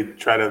if they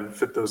try to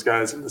fit those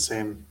guys on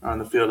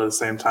the field at the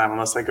same time,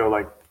 unless they go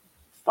like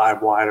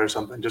 5 wide or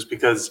something, just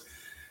because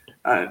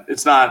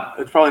it's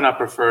probably not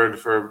preferred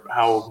for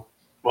how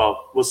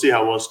well, we'll see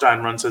how well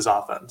Stein runs his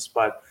offense,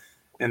 but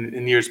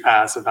in years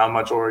past of how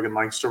much Oregon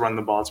likes to run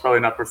the ball, it's probably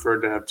not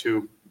preferred to have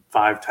 2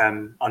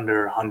 5'10"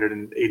 under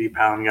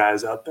 180-pound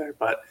guys out there.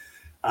 But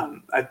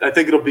I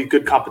think it'll be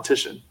good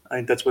competition. I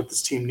think that's what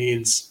this team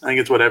needs. I think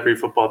it's what every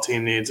football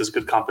team needs is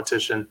good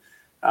competition.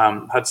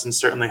 Hudson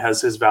certainly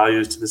has his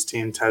values to this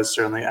team. Tez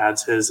certainly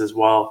adds his as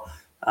well.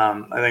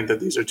 I think that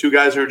these are 2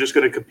 guys who are just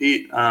going to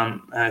compete.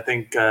 And I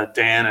think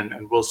Dan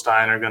and Will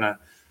Stein are going to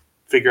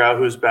figure out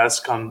who's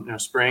best come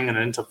spring and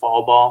into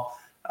fall ball.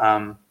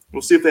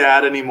 We'll see if they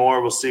add any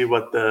more. We'll see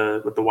what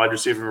the wide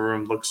receiver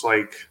room looks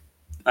like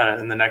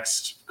in the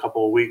next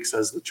couple of weeks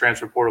as the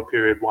transfer portal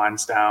period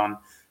winds down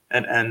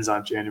and ends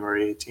on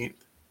January 18th.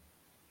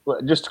 Well,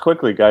 just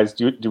quickly, guys,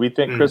 do we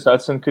think Chris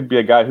Hudson could be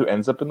a guy who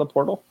ends up in the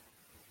portal?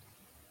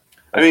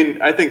 I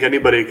mean, I think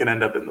anybody can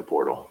end up in the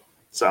portal.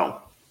 So,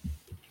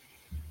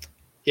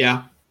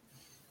 yeah,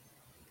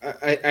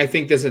 I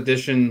think this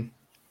addition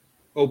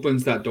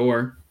opens that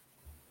door.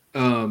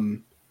 I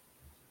mean,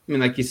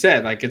 like you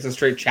said, like it's a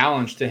straight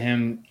challenge to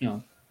him.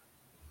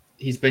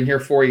 He's been here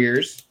 4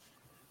 years.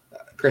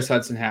 Chris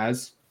Hudson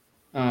has.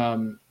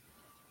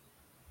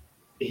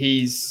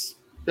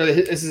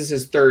 This is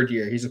his 3rd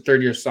year. He's a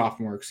 3rd-year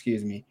sophomore,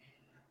 excuse me.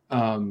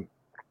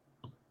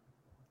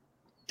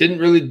 Didn't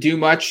really do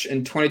much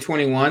in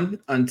 2021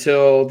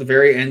 until the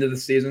very end of the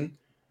season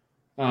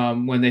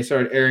when they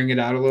started airing it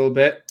out a little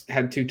bit.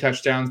 Had 2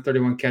 touchdowns,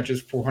 31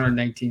 catches,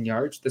 419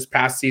 yards. This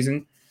past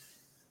season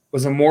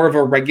was more of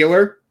a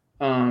regular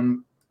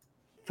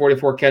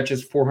 44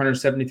 catches,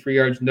 473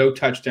 yards, no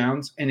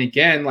touchdowns. And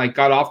again,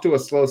 got off to a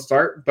slow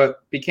start,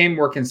 but became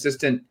more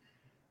consistent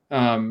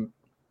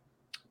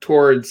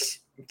towards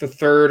the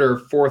 3rd or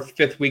 4th,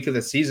 5th week of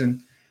the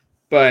season.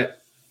 But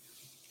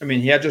I mean,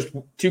 he had just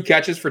 2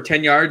 catches for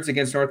 10 yards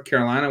against North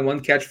Carolina, 1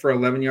 catch for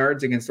 11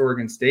 yards against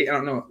Oregon State. I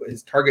don't know what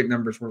his target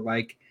numbers were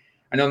like.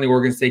 I know in the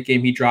Oregon State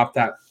game, he dropped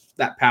that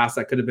pass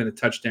that could have been a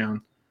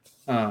touchdown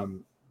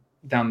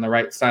down the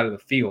right side of the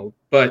field.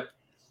 But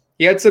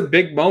he had some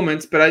big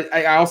moments. But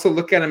I also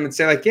look at him and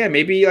say, yeah,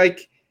 maybe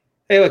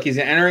hey, look, he's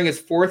entering his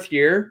 4th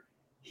year.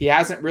 He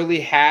hasn't really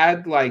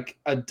had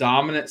a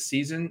dominant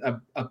season.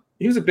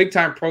 He was a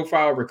big-time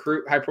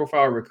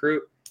high-profile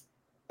recruit.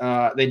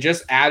 They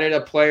just added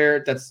a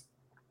player that's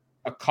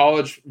a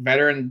college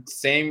veteran,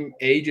 same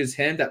age as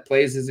him, that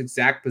plays his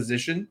exact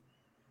position.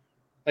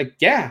 Like,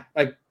 yeah,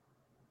 like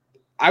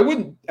I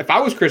wouldn't, if I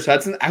was Chris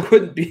Hudson, I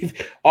wouldn't be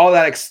all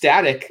that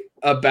ecstatic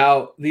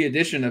about the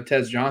addition of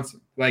Tez Johnson.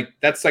 Like,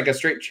 that's like a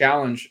straight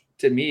challenge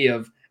to me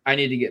of I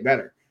need to get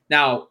better.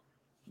 Now,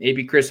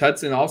 maybe Chris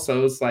Hudson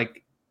also is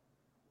like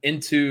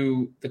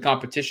into the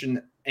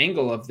competition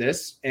angle of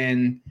this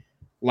and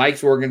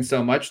likes Oregon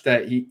so much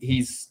that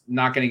he's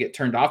not going to get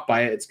turned off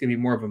by it. It's going to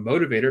be more of a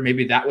motivator.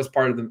 Maybe that was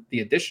part of the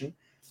addition.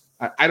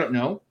 I don't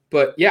know.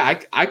 But yeah,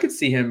 I could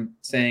see him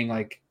saying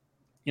like,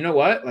 you know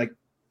what? Like,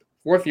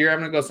 fourth year, I'm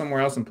going to go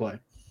somewhere else and play.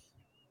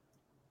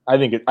 I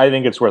think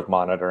it's worth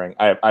monitoring.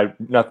 I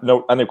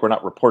think we're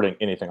not reporting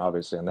anything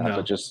obviously on that,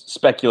 but just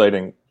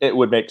speculating it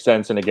would make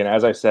sense. And again,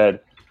 as I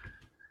said,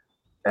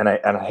 and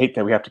I hate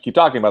that we have to keep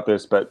talking about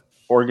this, but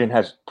Oregon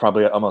has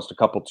probably almost a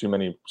couple too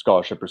many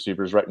scholarship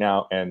receivers right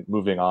now, and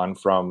moving on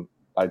from,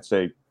 I'd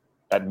say,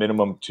 at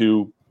minimum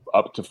 2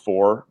 up to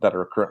 4 that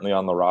are currently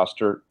on the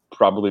roster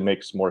probably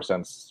makes more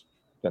sense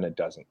than it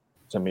doesn't,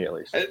 to me at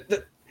least.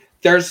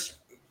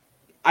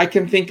 I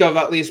can think of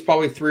at least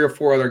probably 3 or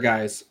 4 other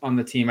guys on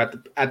the team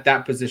at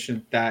that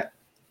position that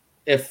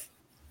if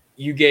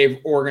you gave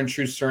Oregon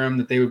true serum,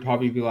 that they would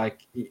probably be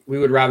like, we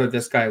would rather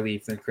this guy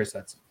leave than Chris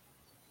Hudson.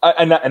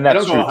 And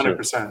that's true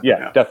 100%. Too.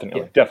 Yeah,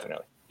 definitely.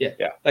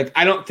 Yeah. Like,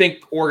 I don't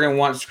think Oregon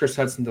wants Chris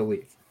Hudson to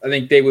leave. I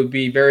think they would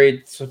be very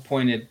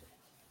disappointed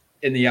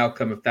in the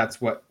outcome if that's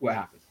what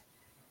happened.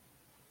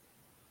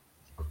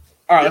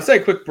 All right, let's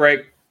take a quick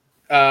break.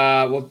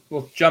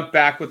 We'll jump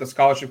back with the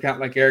scholarship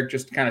count like Eric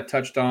just kind of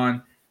touched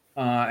on.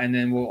 And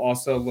then we'll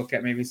also look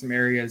at maybe some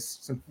areas,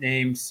 some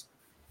names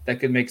that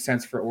could make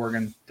sense for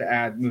Oregon to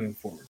add moving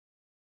forward.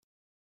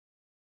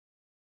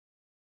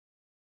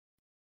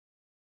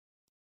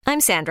 I'm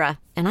Sandra,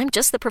 and I'm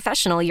just the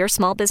professional your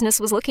small business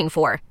was looking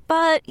for.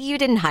 But you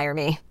didn't hire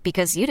me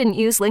because you didn't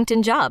use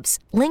LinkedIn Jobs.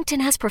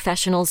 LinkedIn has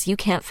professionals you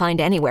can't find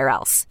anywhere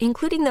else,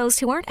 including those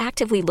who aren't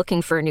actively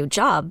looking for a new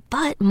job,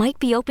 but might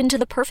be open to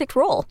the perfect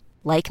role,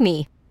 like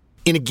me.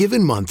 In a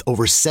given month,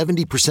 over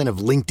 70% of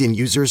LinkedIn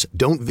users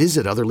don't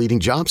visit other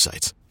leading job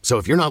sites. So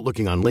if you're not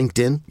looking on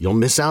LinkedIn, you'll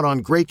miss out on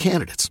great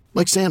candidates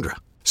like Sandra.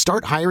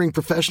 Start hiring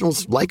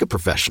professionals like a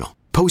professional.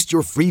 Post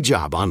your free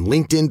job on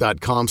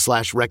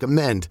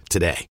linkedin.com/recommend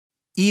today.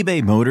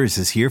 eBay Motors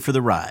is here for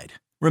the ride.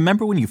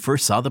 Remember when you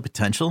first saw the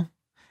potential?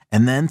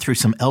 And then through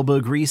some elbow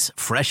grease,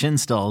 fresh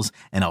installs,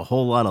 and a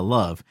whole lot of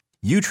love,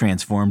 you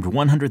transformed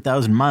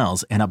 100,000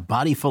 miles and a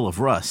body full of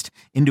rust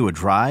into a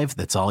drive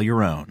that's all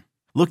your own.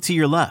 Look to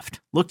your left.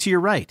 Look to your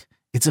right.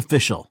 It's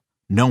official.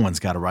 No one's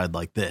got a ride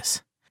like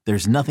this.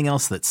 There's nothing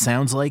else that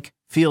sounds like,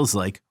 feels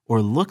like,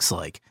 or looks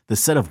like the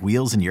set of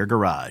wheels in your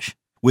garage.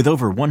 With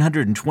over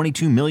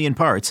 122 million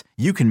parts,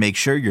 you can make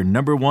sure your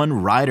number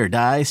one ride or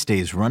die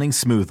stays running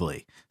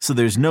smoothly. So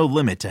there's no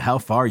limit to how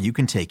far you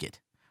can take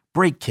it.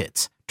 Brake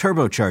kits,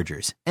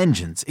 turbochargers,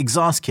 engines,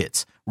 exhaust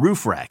kits,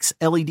 roof racks,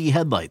 LED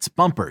headlights,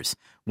 bumpers,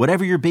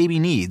 whatever your baby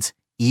needs,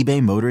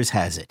 eBay Motors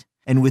has it.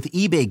 And with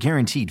eBay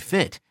Guaranteed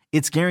Fit,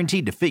 it's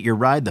guaranteed to fit your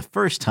ride the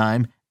first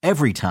time,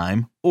 every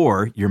time,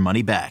 or your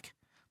money back.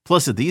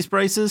 Plus, at these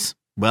prices,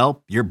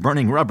 well, you're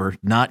burning rubber,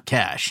 not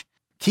cash.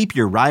 Keep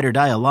your ride or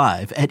die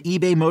alive at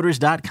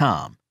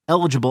ebaymotors.com.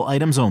 Eligible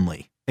items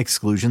only.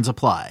 Exclusions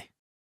apply.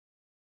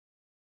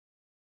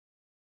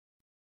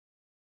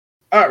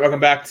 All right, welcome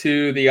back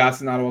to the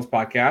Yachts and Audibles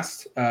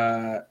podcast.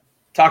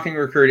 Talking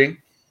recruiting.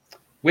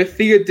 With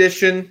the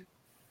addition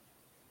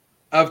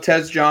of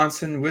Tez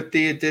Johnson, with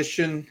the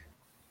addition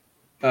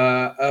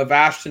of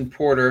Ashton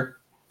Porter.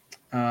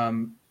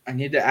 I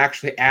need to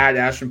actually add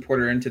Ashton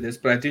Porter into this,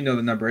 but I do know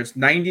the number. It's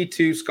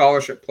 92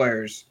 scholarship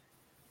players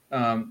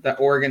that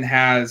Oregon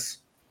has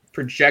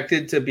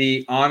projected to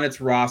be on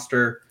its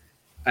roster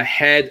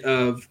ahead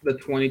of the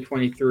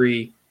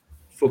 2023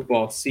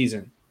 football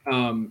season.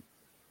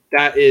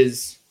 That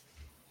is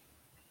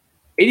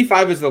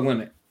 85 is the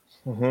limit.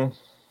 Mm-hmm.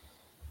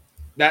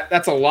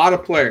 That's a lot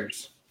of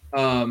players.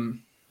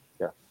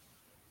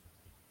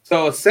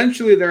 So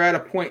essentially they're at a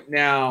point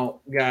now,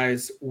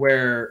 guys,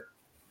 where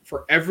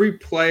for every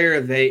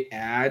player they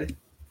add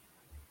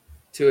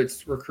to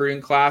its recruiting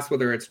class,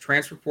 whether it's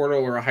transfer portal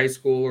or a high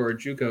school or a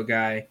JUCO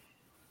guy,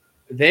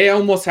 they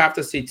almost have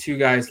to see 2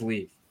 guys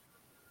leave.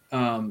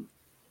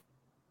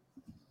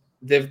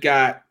 They've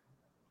got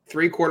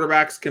 3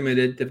 quarterbacks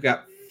committed. They've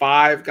got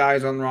 5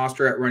 guys on the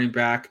roster at running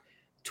back,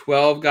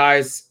 12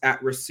 guys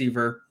at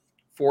receiver,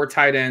 4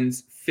 tight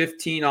ends,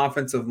 15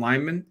 offensive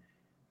linemen,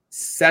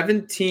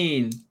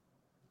 17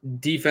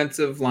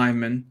 defensive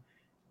linemen,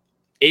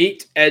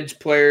 8 edge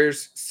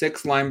players,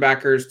 6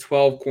 linebackers,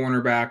 12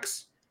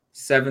 cornerbacks,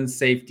 7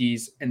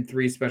 safeties, and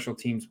 3 special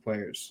teams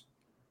players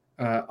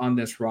on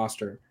this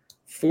roster.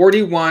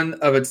 41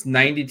 of its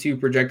 92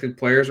 projected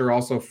players are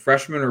also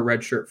freshmen or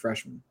redshirt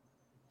freshmen.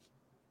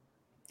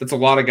 That's a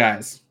lot of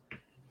guys.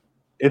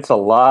 It's a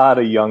lot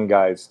of young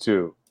guys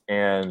too.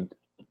 And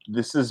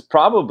this is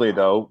probably,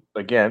 though,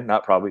 again,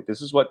 not probably,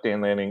 this is what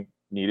Dan Lanning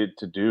needed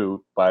to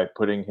do by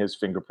putting his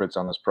fingerprints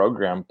on this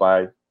program.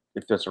 By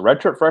if it's a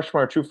redshirt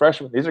freshman or true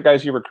freshman, these are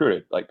guys he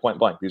recruited, like point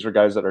blank. These are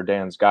guys that are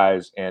Dan's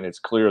guys, and it's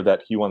clear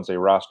that he wants a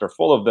roster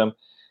full of them.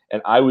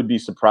 And I would be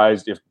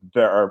surprised if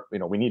there are, you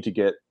need to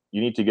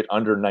get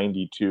under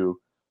 92.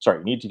 Sorry,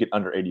 you need to get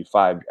under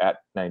 85 at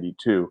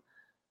 92.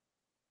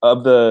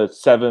 Of the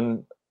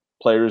 7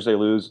 players they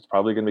lose, it's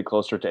probably going to be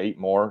closer to 8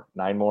 more,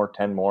 9 more,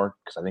 10 more,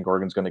 because I think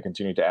Oregon's going to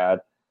continue to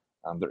add.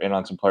 They're in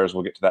on some players.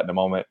 We'll get to that in a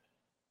moment.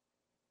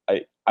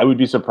 I would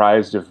be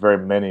surprised if very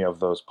many of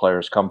those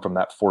players come from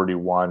that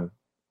 41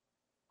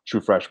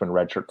 true freshman,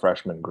 redshirt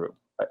freshman group.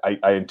 I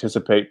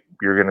anticipate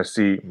you're going to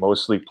see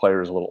mostly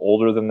players a little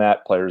older than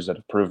that, players that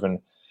have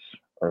proven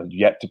or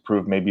yet to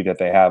prove maybe that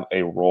they have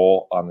a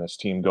role on this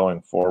team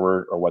going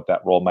forward or what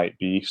that role might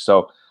be.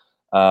 So,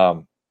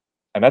 and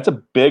that's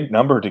a big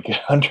number to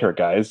get under,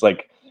 guys,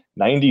 like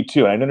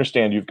 92. And I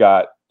understand you've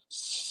got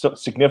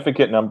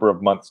significant number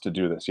of months to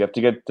do this. You have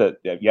to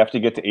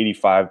get to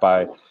 85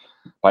 by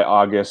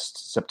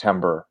August,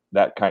 September,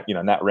 that kind,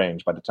 in that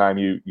range. By the time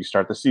you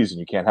start the season,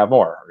 you can't have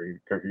more.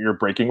 Or you're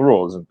breaking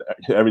rules, and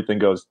everything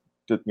goes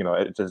to,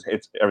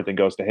 everything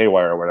goes to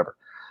haywire or whatever.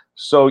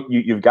 So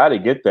you've got to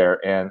get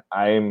there, and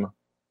I'm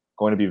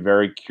going to be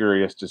very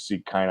curious to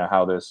see kind of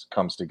how this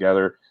comes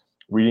together.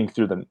 Reading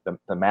through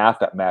the math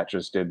that Matt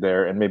just did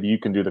there, and maybe you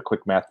can do the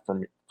quick math for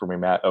me,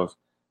 Matt, of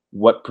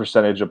what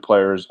percentage of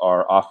players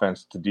are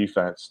offense to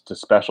defense to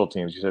special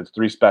teams. You said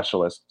 3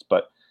 specialists,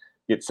 but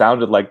it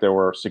sounded like there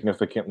were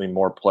significantly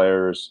more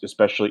players,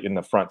 especially in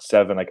the front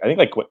 7. I think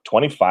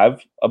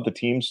 25 of the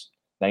teams,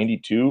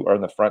 92 are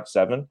in the front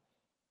 7.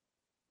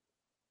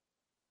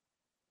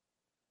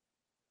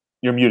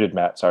 You're muted,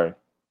 Matt. Sorry.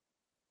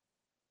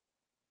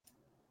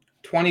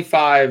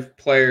 25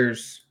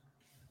 players,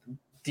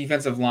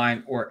 defensive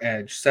line or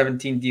edge,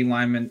 17 D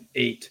linemen,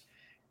 8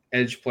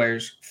 edge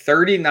players,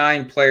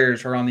 39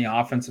 players are on the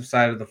offensive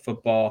side of the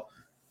football.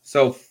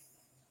 So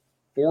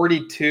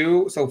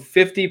 42, so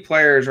 50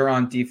 players are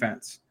on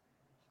defense.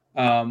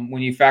 When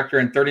you factor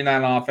in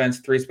 39 offense,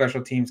 3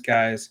 special teams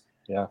guys,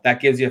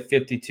 that gives you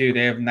 52.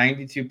 They have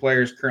 92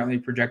 players currently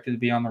projected to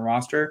be on the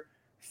roster.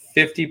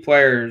 50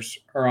 players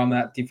are on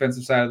that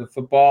defensive side of the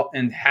football,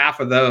 and half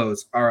of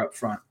those are up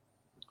front.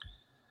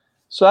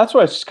 So that's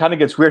why it just kind of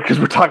gets weird, because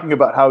we're talking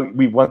about how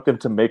we want them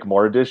to make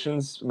more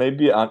additions,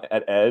 maybe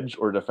at edge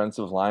or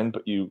defensive line,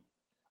 but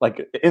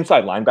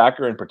inside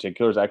linebacker in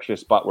particular is actually a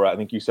spot where I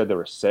think you said there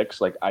were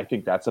 6. I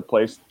think that's a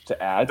place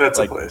to add. That's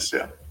a place,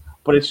 yeah.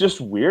 But it's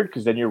just weird,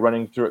 because then you're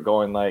running through it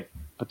going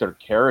but they're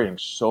carrying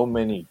so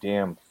many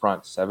damn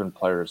front 7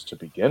 players to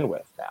begin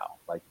with now.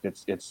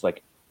 It's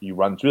like you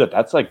run through that.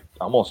 That's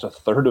almost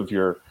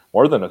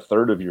more than a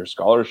third of your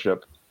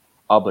scholarship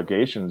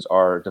obligations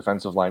are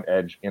defensive line,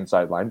 edge,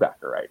 inside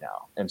linebacker right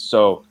now. And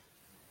so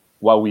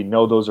while we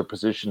know those are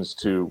positions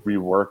to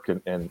rework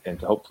and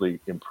to hopefully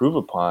improve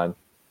upon,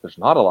 there's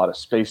not a lot of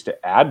space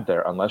to add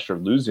there unless you're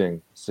losing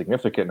a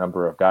significant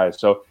number of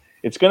guys. So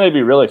it's going to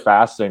be really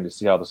fascinating to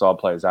see how this all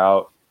plays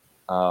out.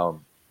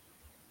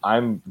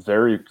 I'm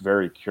very,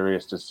 very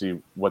curious to see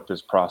what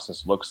this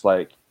process looks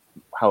like,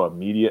 how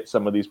immediate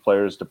some of these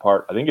players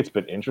depart. I think it's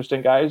been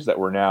interesting, guys, that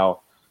we're now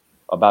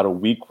about a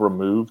week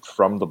removed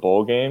from the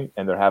bowl game,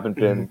 and there haven't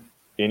been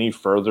any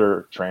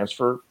further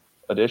transfer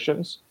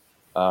additions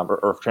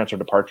or transfer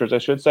departures, I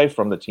should say,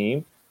 from the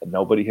team. And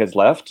nobody has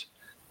left.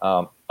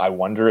 I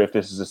wonder if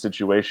this is a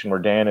situation where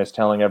Dan is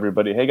telling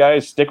everybody, hey,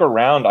 guys, stick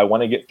around. I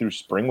want to get through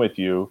spring with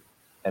you,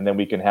 and then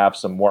we can have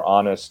some more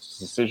honest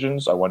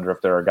decisions. I wonder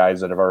if there are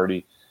guys that have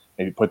already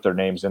maybe put their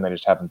names in. They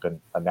just haven't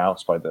been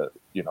announced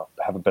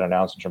haven't been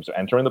announced in terms of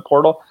entering the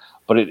portal.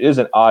 But it is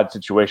an odd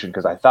situation,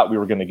 because I thought we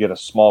were going to get a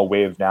small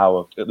wave now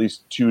of at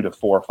least 2 to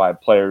 4 or 5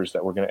 players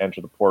that were going to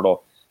enter the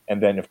portal.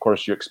 And then, of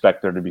course, you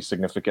expect there to be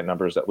significant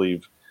numbers that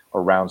leave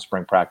around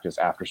spring practice,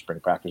 after spring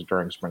practice,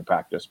 during spring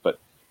practice. But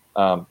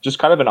just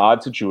kind of an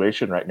odd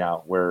situation right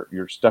now where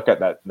you're stuck at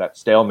that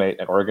stalemate,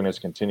 and Oregon is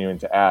continuing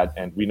to add.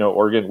 And we know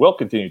Oregon will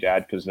continue to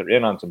add because they're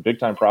in on some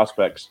big-time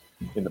prospects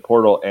in the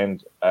portal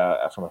and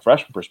from a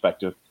freshman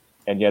perspective,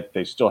 and yet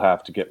they still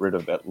have to get rid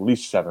of at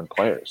least 7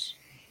 players.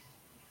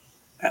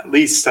 At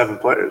least 7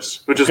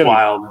 players, which is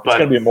wild. But it's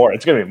going to be more.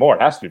 It's going to be more.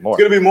 It has to be more. It's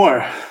going to be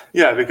more.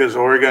 Yeah, because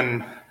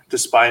Oregon,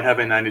 despite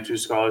having 92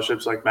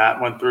 scholarships like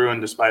Matt went through,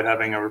 and despite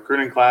having a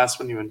recruiting class,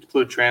 when you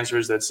include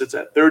transfers, that sits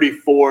at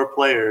 34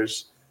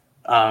 players,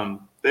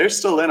 they're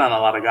still in on a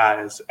lot of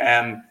guys.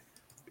 And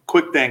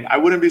quick thing, I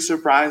wouldn't be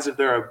surprised if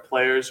there are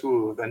players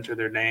who have entered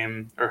their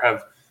name or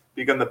have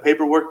begun the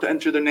paperwork to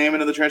enter their name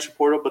into the transfer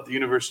portal, but the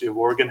University of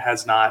Oregon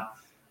has not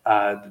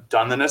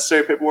done the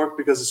necessary paperwork,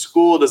 because the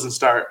school doesn't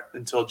start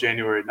until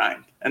January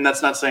 9th. And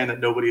that's not saying that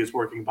nobody is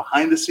working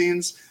behind the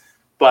scenes,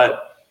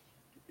 but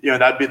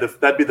that'd be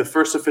the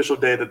first official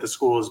day that the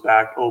school is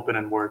back open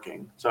and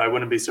working. So I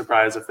wouldn't be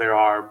surprised if there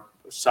are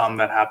some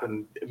that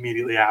happen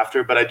immediately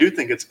after. But I do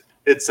think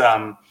it's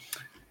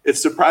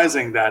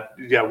surprising that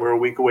we're a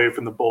week away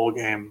from the bowl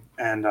game,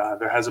 and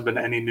there hasn't been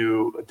any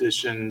new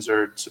additions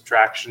or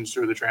subtractions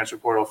through the transfer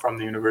portal from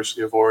the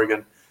University of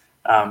Oregon.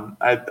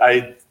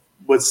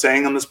 was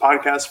saying on this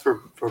podcast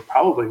for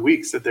probably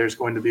weeks that there's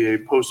going to be a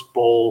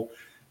post-bowl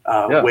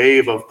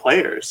wave of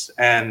players.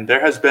 And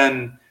there have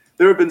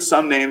been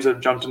some names that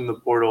have jumped into the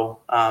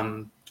portal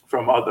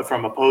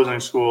from opposing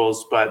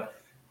schools, but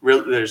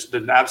really there's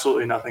been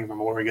absolutely nothing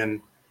from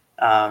Oregon.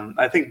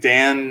 I think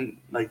Dan,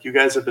 like you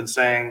guys have been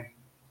saying,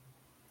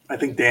 I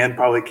think Dan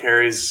probably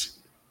carries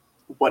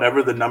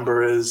whatever the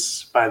number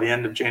is by the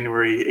end of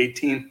January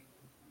 18th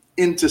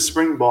into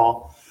spring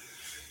ball,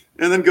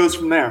 and then goes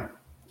from there.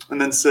 And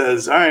then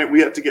says, all right,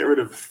 we have to get rid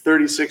of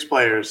 36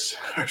 players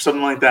or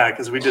something like that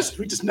because we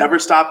just never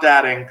stopped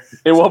adding.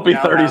 It won't be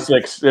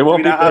 36. It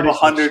won't be 36. We now have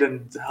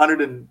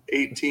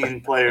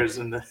 118 players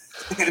on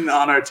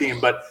our team.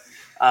 But,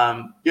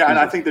 and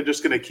I think they're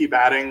just going to keep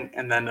adding.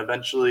 And then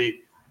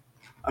eventually,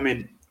 I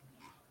mean,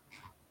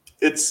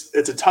 it's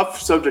a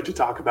tough subject to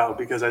talk about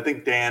because I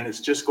think Dan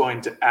is just going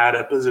to add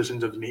at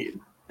positions of need.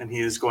 And he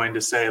is going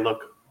to say,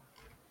 look,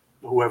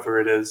 whoever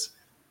it is,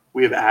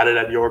 we have added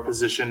at your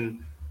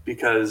position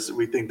because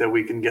we think that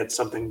we can get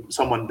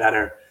someone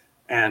better.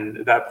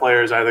 And that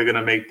player is either going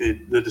to make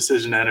the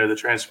decision to enter the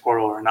transfer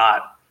portal or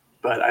not.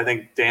 But I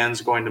think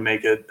Dan's going to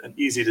make it an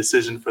easy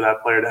decision for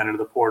that player to enter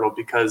the portal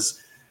because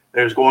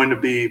there's going to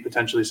be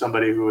potentially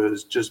somebody who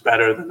is just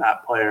better than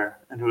that player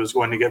and who is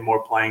going to get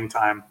more playing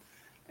time.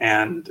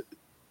 And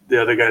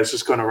the other guy is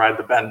just going to ride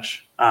the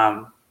bench,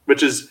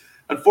 which is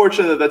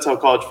unfortunate that's how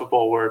college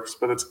football works,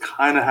 but it's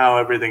kind of how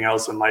everything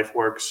else in life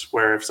works,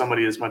 where if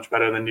somebody is much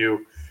better than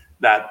you,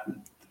 that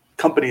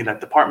company, that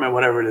department,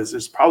 whatever it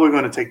is probably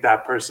going to take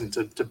that person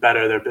to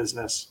better their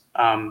business.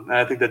 And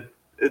I think that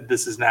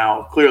this is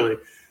now clearly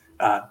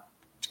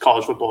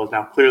college football is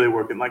now clearly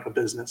working like a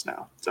business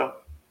now. So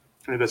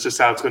I think that's just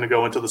how it's going to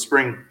go into the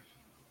spring.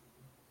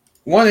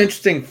 One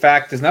interesting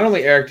fact is not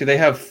only, Eric, do they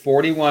have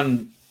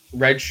 41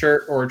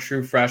 redshirt or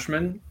true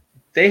freshmen,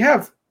 they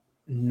have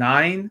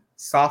 9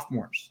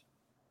 sophomores.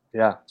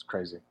 Yeah, it's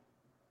crazy.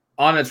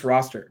 On its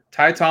roster.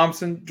 Ty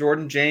Thompson,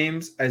 Jordan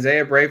James,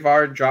 Isaiah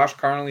Brevard, Josh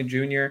Carnley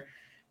Jr.,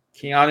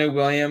 Keanu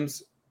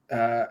Williams,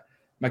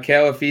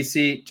 Michael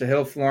Afisi,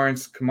 Jahil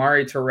Florence,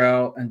 Kamari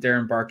Terrell, and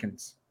Darren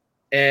Barkins.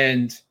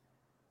 And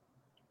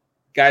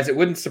guys, it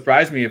wouldn't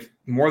surprise me if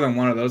more than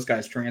one of those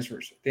guys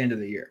transfers at the end of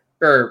the year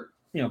or,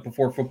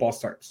 before football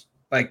starts.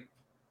 Like,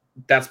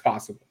 that's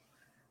possible.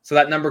 So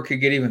that number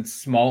could get even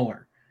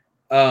smaller.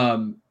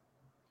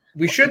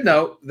 We should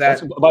note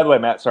that. By the way,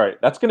 Matt, sorry,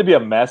 that's going to be a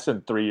mess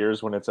in 3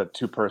 years when it's a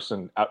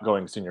 2-person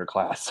outgoing senior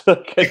class.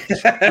 But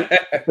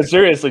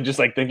seriously, just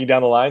like thinking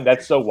down the line,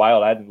 that's so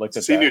wild. I hadn't looked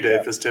at senior day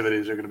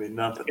festivities are going to be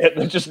nothing.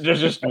 There's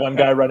just one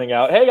guy running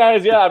out. Hey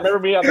guys, yeah, remember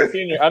me? I'm the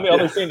senior. I'm the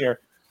only senior.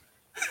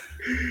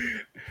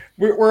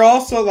 We're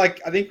also I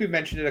think we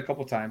mentioned it a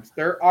couple times.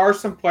 There are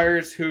some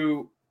players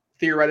who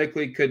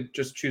theoretically could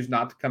just choose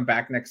not to come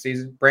back next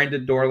season.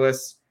 Brandon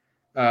Dorless,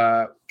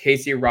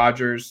 Casey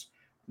Rogers.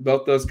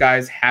 Both those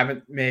guys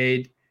haven't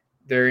made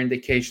their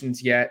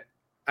indications yet.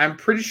 I'm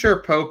pretty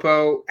sure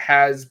Popo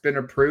has been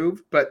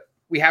approved, but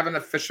we haven't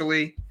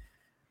officially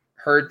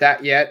heard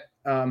that yet.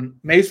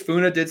 Mace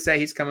Funa did say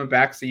he's coming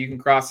back, so you can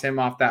cross him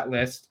off that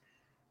list.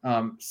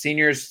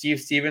 Seniors Steve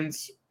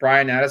Stevens,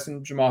 Brian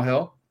Addison, Jamal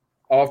Hill,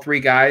 all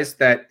 3 guys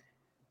that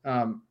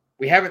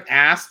we haven't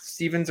asked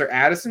Stevens or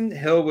Addison.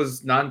 Hill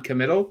was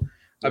non-committal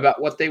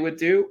about what they would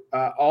do.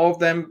 All of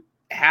them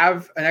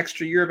have an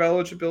extra year of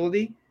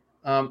eligibility.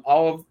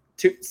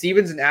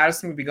 Stevens and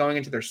Addison would be going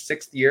into their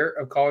 6th year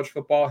of college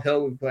football.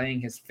 Hill would be playing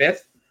his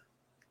 5th.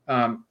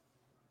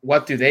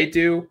 What do they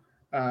do?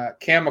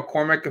 Cam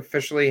McCormick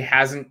officially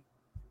hasn't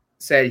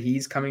said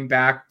he's coming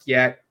back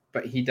yet,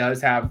 but he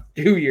does have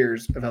 2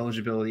 years of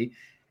eligibility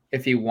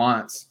if he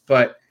wants.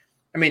 But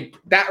I mean,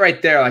 that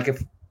right there,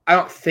 if I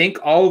don't think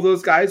all of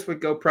those guys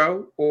would go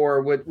pro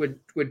or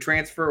would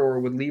transfer or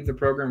would leave the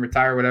program,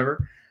 retire,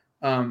 whatever.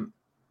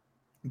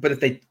 But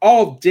if they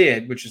all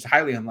did, which is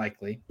highly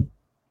unlikely,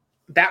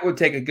 that would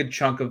take a good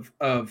chunk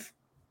of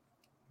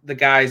the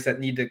guys that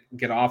need to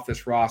get off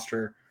this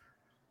roster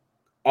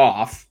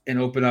off and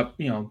open up,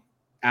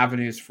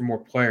 avenues for more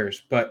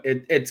players. But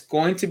it's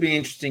going to be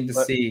interesting to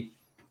see.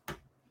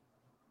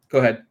 Go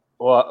ahead.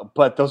 Well,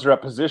 but those are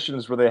at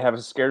positions where they have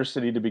a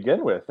scarcity to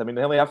begin with. I mean,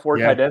 they only have 4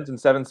 tight ends and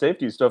 7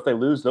 safeties. So if they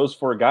lose those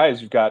 4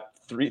 guys, you've got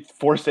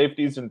 4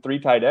 safeties and 3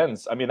 tight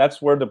ends. I mean,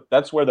 that's where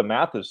the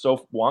math is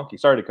so wonky.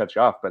 Sorry to cut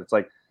you off, but it's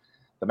like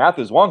the math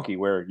is wonky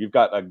where you've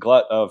got a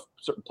glut of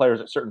certain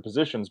players at certain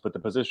positions, but the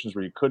positions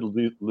where you could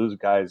lose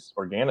guys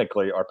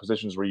organically are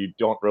positions where you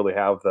don't really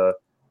have the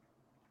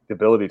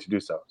ability to do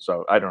so.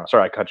 So I don't know.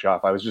 Sorry, I cut you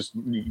off. I was just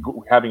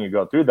having you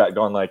go through that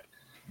going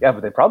yeah,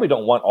 but they probably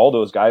don't want all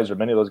those guys or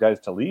many of those guys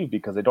to leave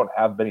because they don't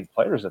have many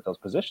players at those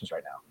positions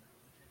right now.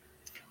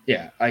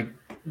 Yeah,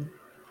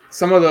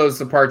 some of those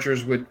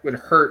departures would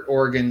hurt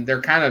Oregon.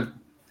 They're kind of,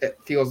 it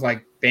feels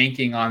like,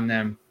 banking on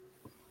them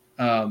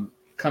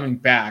coming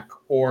back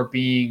or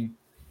being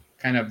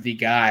kind of the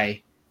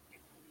guy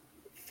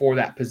for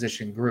that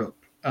position group.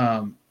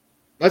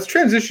 Let's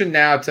transition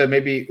now to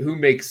maybe who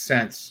makes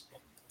sense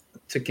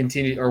to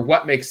continue or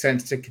what makes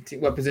sense to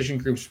continue, what position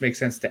groups make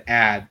sense to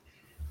add.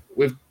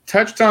 We've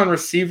touched on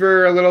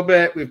receiver a little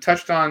bit. We've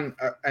touched on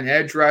an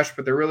edge rush,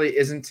 but there really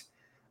isn't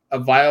a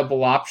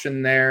viable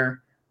option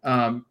there.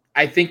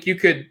 I think you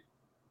could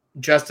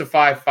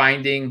justify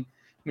finding,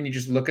 when you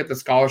just look at the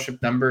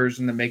scholarship numbers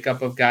and the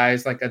makeup of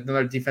guys, like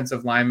another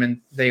defensive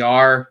lineman. They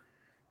are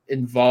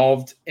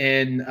involved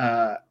in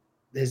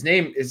his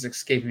name is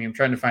escaping me. I'm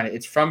trying to find it.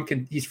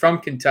 He's from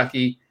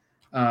Kentucky.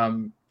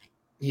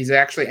 He's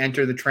actually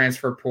entered the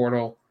transfer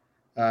portal.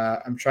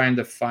 I'm trying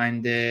to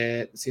find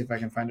it. Let's see if I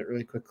can find it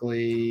really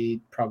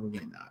quickly.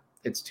 Probably not.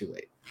 It's too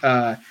late.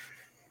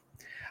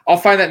 I'll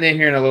find that name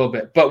here in a little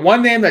bit. But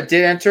one name that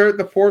did enter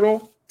the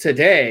portal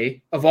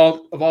today, of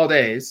all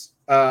days,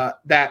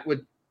 that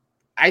would,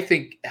 I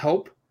think,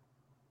 help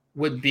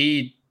would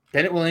be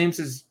Bennett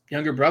Williams'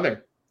 younger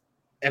brother,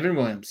 Evan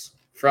Williams,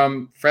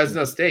 from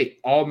Fresno State,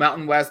 all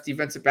Mountain West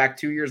defensive back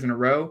 2 years in a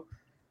row.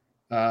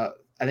 I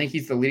think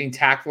he's the leading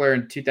tackler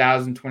in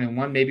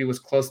 2021, maybe was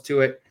close to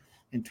it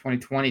in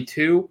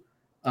 2022.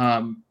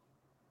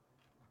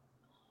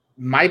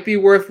 Might be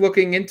worth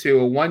looking into.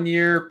 A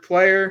one-year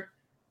player,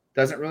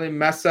 doesn't really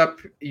mess up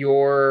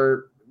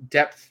your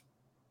depth,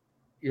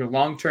 your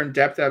long-term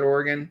depth at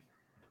Oregon.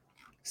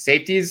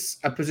 Safety's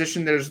a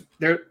position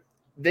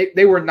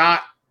they were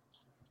not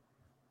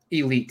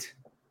elite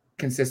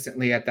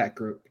consistently at that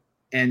group.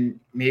 And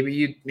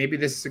maybe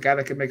this is a guy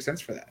that could make sense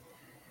for that.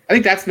 I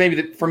think that's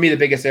maybe for me the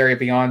biggest area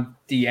beyond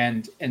the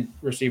end and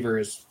receiver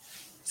is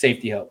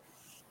safety help.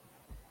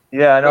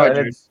 Yeah, I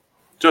know.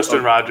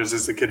 Justin Rogers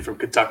is the kid from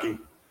Kentucky.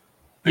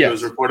 It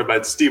was reported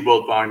by Steve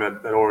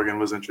Wiltfong that Oregon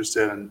was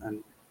interested,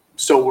 and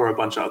so were a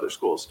bunch of other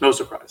schools. No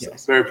surprise.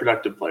 Yes. Very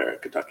productive player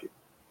at Kentucky.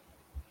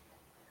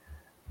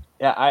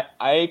 Yeah,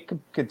 I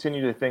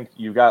continue to think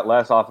you got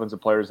less offensive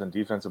players than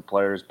defensive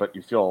players, but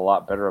you feel a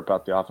lot better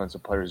about the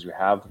offensive players you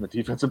have than the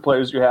defensive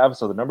players you have.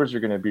 So the numbers are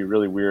going to be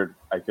really weird,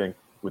 I think,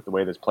 with the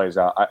way this plays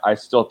out. I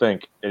still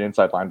think an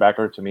inside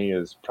linebacker, to me,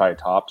 is probably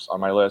tops on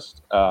my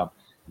list.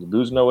 You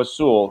lose Noah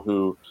Sewell,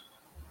 who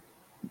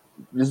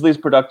this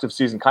least productive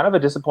season, kind of a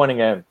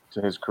disappointing end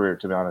to his career,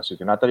 to be honest with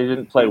you. Not that he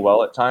didn't play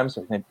well at times.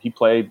 I think he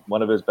played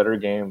one of his better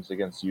games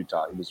against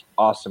Utah. He was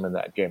awesome in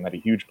that game, had a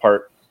huge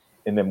part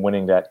in them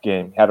winning that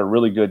game. Had a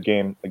really good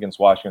game against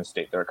Washington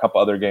State. There are a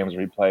couple other games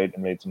where he played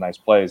and made some nice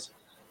plays.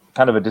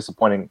 Kind of a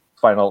disappointing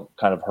final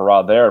kind of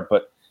hurrah there,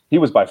 but he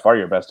was by far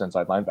your best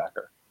inside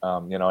linebacker.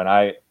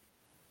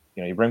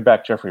 You bring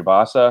back Jeffrey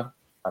Bassa.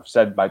 I've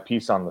said my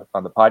piece on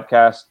the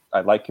podcast.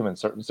 I like him in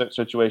certain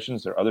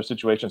situations. There are other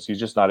situations he's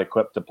just not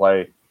equipped to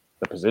play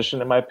the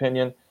position, in my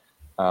opinion.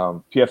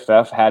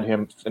 PFF had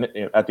him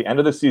at the end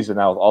of the season.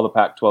 Now, with all the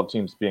Pac-12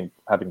 teams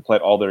having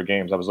played all their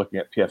games, I was looking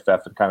at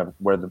PFF and kind of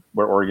where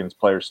Oregon's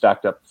players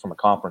stacked up from a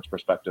conference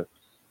perspective.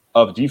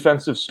 Of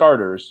defensive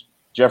starters,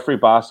 Jeffrey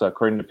Bassa,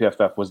 according to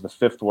PFF, was the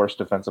 5th worst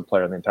defensive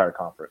player in the entire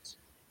conference.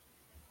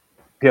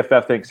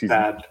 PFF thinks he's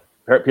bad.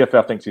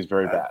 PFF thinks he's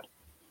very bad.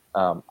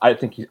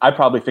 I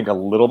probably think a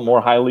little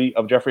more highly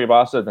of Jeffrey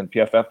Bassa than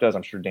PFF does.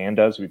 I'm sure Dan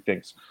does, who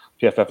thinks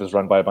PFF is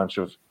run by a bunch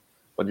of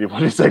what do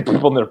you say,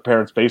 people in their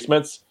parents'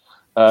 basements.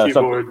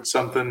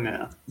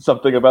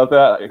 Something about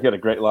that. He had a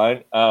great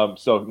line.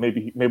 So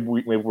maybe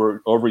we're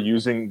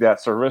overusing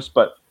that service,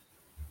 but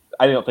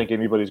I don't think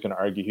anybody's going to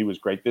argue he was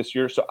great this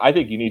year. So I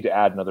think you need to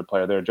add another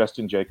player there.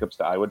 Justin Jacobs,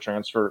 the Iowa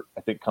transfer,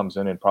 I think comes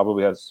in and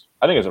probably has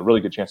a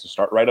really good chance to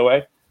start right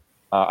away.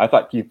 I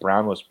thought Keith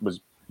Brown was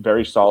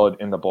very solid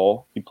in the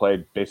bowl. He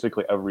played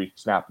basically every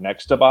snap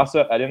next to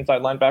Bassa at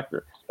inside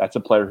linebacker. That's a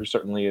player who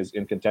certainly is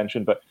in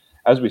contention. But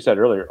as we said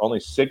earlier, only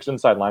 6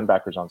 inside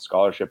linebackers on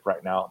scholarship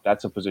right now.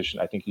 That's a position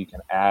I think you can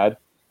add.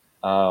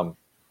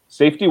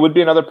 Safety would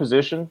be another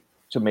position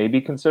to maybe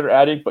consider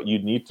adding, but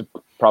you'd need to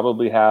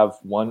probably have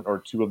 1 or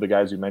 2 of the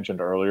guys you mentioned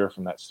earlier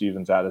from that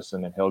Stevens,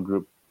 Addison, and Hill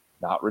group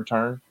not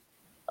return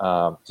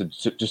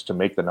just to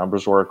make the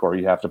numbers work. Or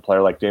you have to play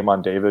like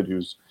Damon David,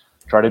 who's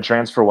tried to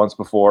transfer once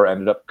before,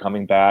 ended up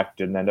coming back,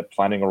 didn't end up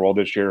finding a role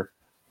this year.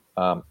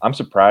 I'm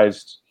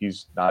surprised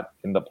he's not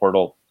in the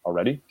portal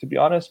already, to be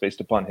honest, based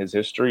upon his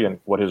history and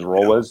what his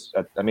role was.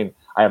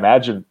 I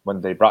imagine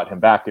when they brought him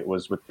back, it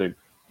was with the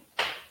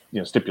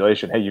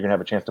stipulation, hey, you're going to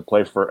have a chance to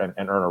play for and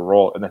earn a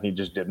role, and then he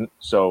just didn't.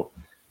 So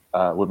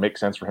it would make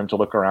sense for him to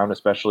look around,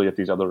 especially if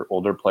these other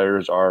older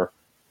players are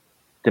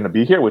going to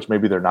be here, which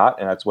maybe they're not,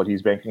 and that's what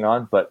he's banking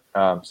on. But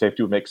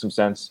safety would make some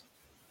sense.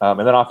 And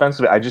then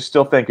offensively, I just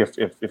still think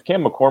if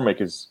Cam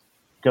McCormick is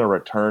going to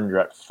return, you're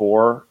at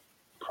 4.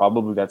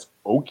 Probably that's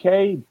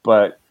okay,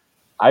 but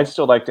I'd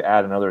still like to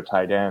add another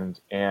tight end.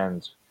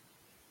 And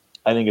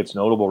I think it's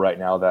notable right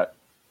now that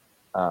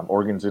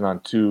Oregon's in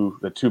on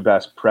the two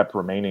best prep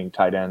remaining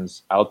tight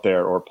ends out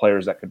there, or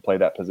players that could play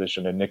that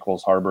position. And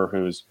Nicholas Harbor,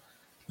 who's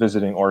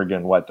visiting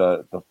Oregon,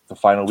 the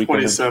final weekend?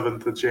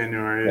 27th of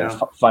January.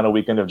 Final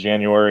weekend of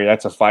January.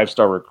 That's a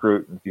 5-star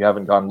recruit. If you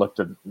haven't looked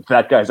at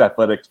that guy's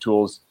athletic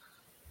tools,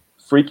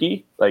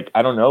 freaky. Like,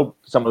 I don't know,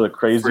 some of the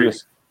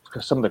craziest.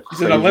 He's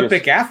an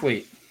Olympic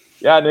athlete.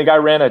 Yeah, and the guy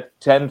ran a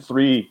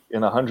 10.3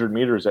 in 100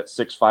 meters at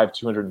 6'5",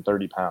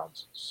 230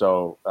 pounds.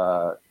 So,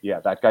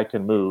 that guy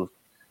can move.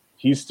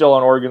 he's still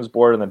on Oregon's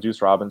board, and then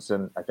Deuce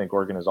Robinson, I think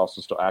Oregon is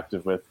also still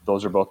active with.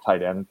 Those are both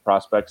tight end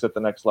prospects at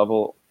the next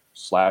level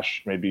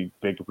 / maybe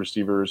big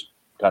receivers,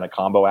 kind of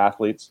combo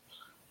athletes.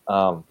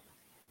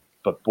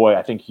 But boy,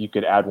 I think you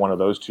could add one of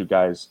those two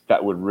guys.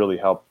 That would really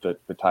help the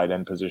tight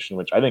end position,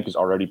 which I think is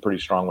already pretty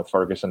strong with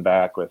Ferguson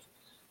back, with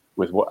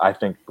what I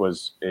think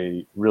was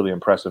a really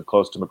impressive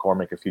close to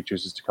McCormick if he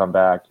chooses to come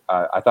back.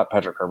 I thought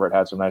Patrick Herbert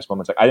had some nice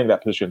moments. I think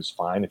that position is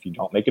fine if you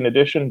don't make an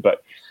addition,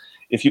 but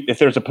if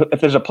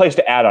there's a place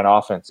to add on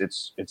offense,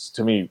 it's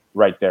to me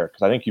right there,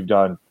 because I think you've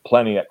done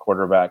plenty at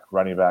quarterback,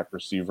 running back,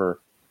 receiver,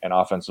 and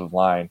offensive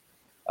line.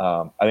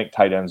 I think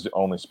tight end's the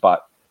only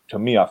spot to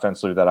me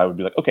offensively that I would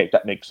be like, okay,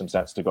 that makes some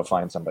sense to go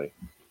find somebody.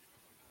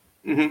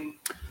 Mm-hmm.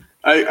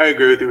 I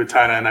agree with you with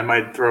tight end. I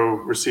might throw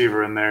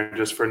receiver in there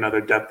just for another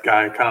depth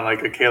guy, kind of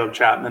like a Caleb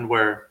Chapman,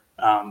 where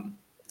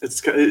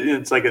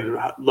it's like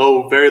a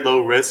very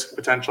low risk,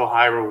 potential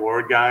high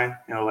reward guy.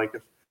 Like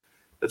if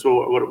that's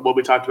what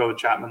we talked about with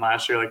Chapman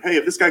last year. Like, hey,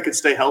 if this guy could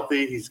stay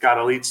healthy, he's got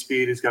elite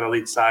speed, he's got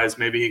elite size.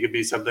 Maybe he could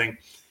be something.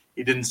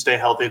 He didn't stay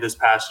healthy this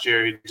past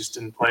year. He just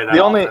didn't play that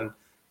often.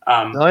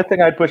 The only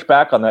thing I'd push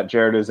back on that,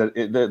 Jared, is that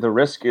the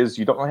risk is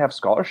you don't really have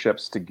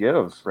scholarships to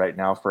give right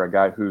now for a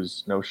guy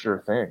who's no sure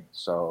thing.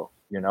 So,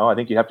 I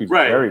think you have to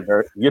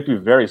be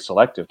very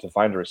selective to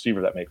find a receiver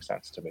that makes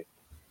sense to me.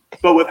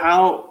 But with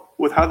how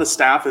the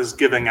staff is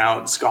giving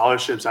out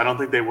scholarships, I don't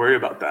think they worry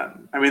about that.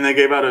 I mean, they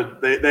gave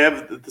out they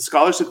have the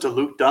scholarship to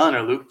Luke Dunn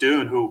or Luke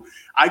Dune, who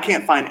I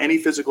can't find any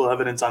physical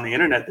evidence on the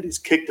internet that he's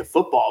kicked a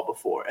football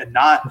before, and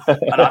not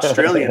an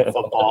Australian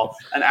football,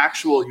 an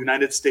actual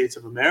United States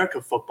of America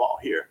football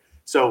here.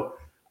 So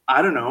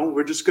I don't know.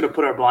 We're just going to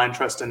put our blind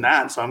trust in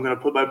that. So I'm going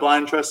to put my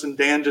blind trust in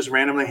Dan just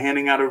randomly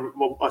handing out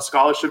a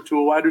scholarship to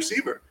a wide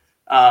receiver.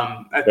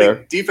 I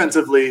think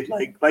defensively,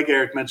 like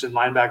Eric mentioned,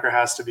 linebacker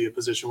has to be a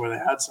position where they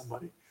had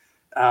somebody.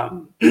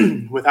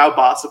 With how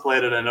Bossa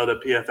played it, I know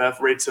that PFF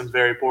rates him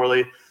very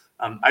poorly.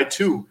 I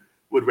too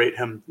would rate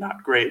him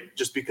not great,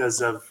 just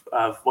because of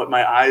what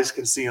my eyes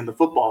can see in the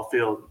football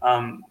field.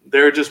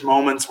 There are just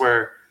moments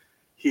where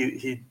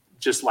he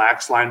just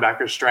lacks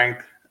linebacker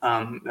strength.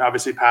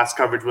 Obviously, pass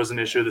coverage was an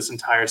issue this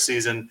entire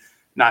season,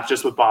 not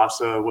just with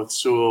Bossa, with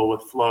Sewell,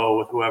 with Flo,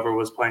 with whoever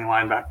was playing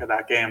linebacker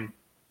that game.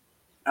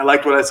 I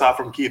liked what I saw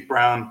from Keith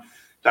Brown.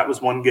 That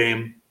was one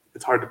game.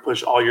 It's hard to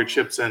push all your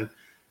chips in.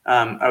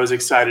 I was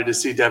excited to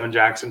see Devin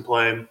Jackson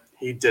play.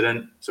 He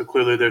didn't. So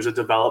clearly there's a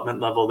development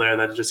level there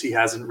that just he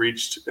hasn't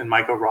reached, and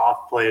Michael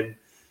Roth played.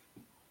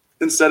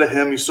 Instead of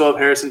him, you still have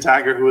Harrison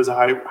Taggart, who is a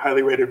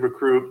highly rated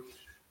recruit,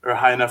 or a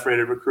high enough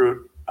rated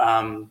recruit.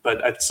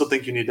 But I still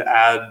think you need to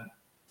add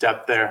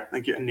depth there. I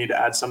think you need to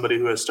add somebody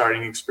who has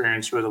starting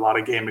experience, who has a lot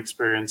of game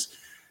experience.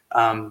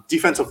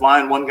 Defensive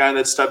line, one guy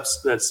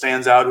that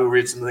stands out who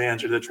recently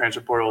entered the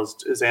transfer portal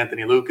is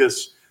Anthony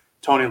Lucas.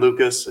 Tony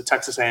Lucas, a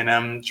Texas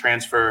A&M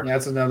transfer. Yeah,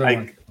 that's another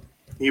one.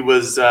 He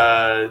was.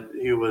 I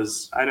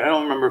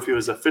don't remember if he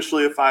was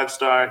officially a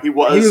 5-star. He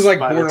was like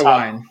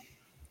borderline.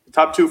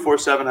 Top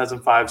 247 has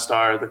him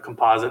 5-star. The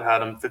composite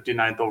had him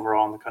 59th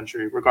overall in the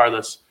country.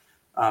 Regardless,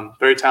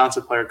 very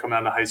talented player coming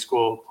out of high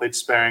school. Played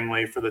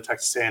sparingly for the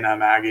Texas A&M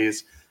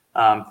Aggies.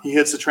 He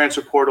hits the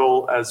transfer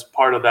portal as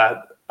part of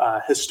that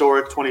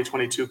historic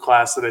 2022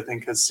 class that I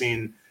think has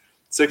seen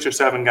 6 or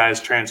 7 guys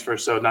transfer.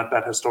 So not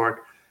that historic.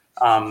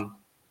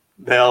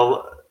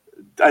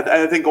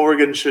 I think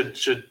Oregon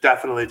should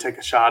definitely take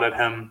a shot at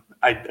him.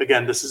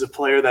 Again, this is a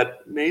player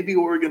that maybe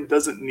Oregon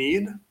doesn't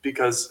need,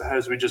 because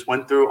as we just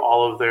went through,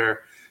 all of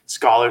their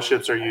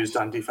scholarships are used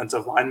on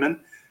defensive linemen.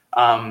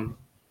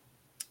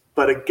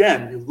 But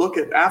again, you look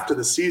at after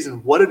the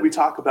season, what did we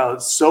talk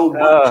about so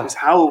much is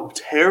how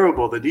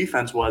terrible the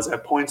defense was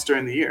at points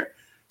during the year.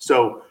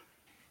 So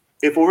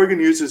if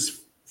Oregon uses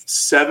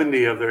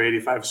 70 of their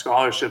 85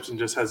 scholarships and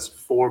just has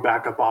 4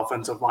 backup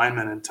offensive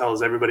linemen and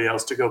tells everybody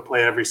else to go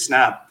play every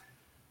snap,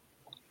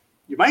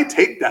 you might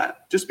take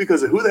that just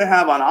because of who they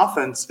have on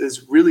offense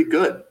is really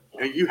good.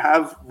 You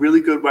have really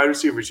good wide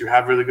receivers. You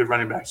have really good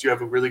running backs. You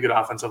have a really good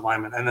offensive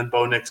lineman. And then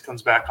Bo Nix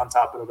comes back on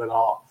top of it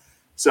all.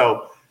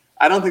 So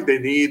I don't think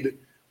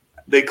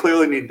they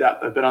clearly need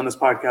depth. I've been on this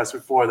podcast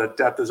before that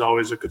depth is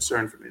always a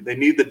concern for me. They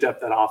need the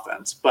depth at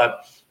offense.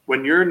 But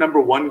when your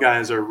number one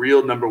guys are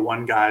real number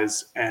one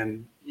guys,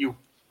 and you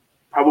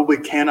probably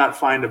cannot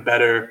find a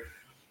better,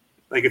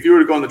 like if you were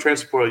to go in the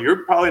transfer portal,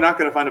 you're probably not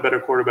going to find a better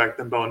quarterback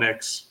than Bo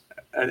Nix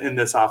in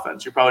this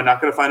offense. You're probably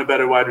not going to find a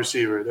better wide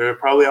receiver. There are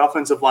probably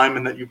offensive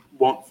linemen that you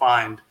won't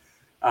find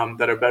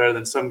that are better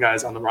than some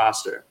guys on the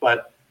roster.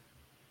 But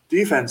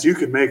defense, you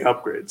could make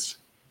upgrades.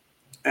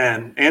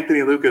 And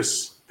Anthony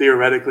Lucas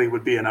theoretically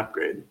would be an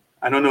upgrade.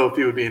 I don't know if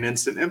he would be an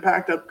instant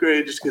impact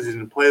upgrade just because he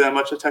didn't play that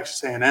much at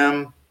Texas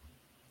A&M.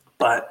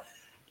 But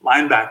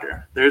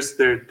linebacker,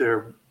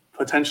 there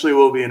potentially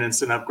will be an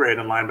instant upgrade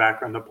in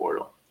linebacker in the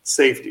portal.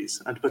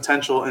 Safeties, a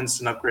potential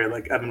instant upgrade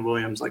like Evan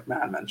Williams, like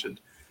Matt mentioned.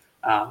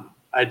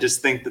 I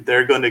just think that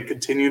they're going to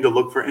continue to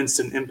look for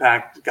instant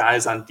impact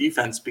guys on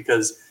defense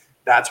because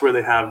that's where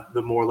they have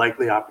the more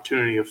likely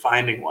opportunity of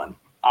finding one.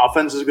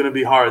 Offense is going to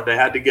be hard. They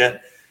had to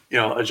get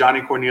a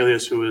Johnny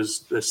Cornelius, who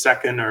was the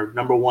second or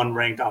number one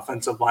ranked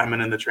offensive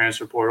lineman in the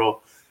transfer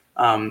portal.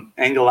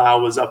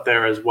 Angelau was up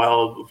there as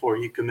well before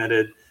he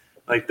committed.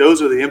 Like,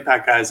 those are the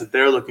impact guys that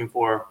they're looking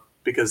for,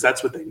 because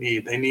that's what they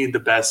need. They need the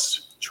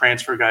best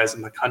transfer guys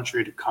in the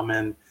country to come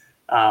in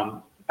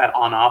on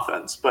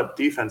offense. But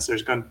defense,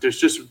 there's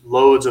just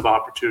loads of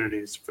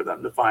opportunities for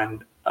them to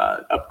find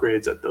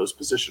upgrades at those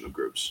positional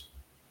groups.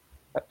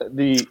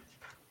 The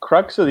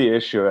crux of the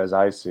issue, as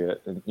I see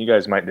it, and you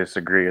guys might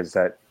disagree, is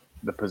that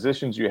the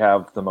positions you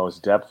have the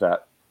most depth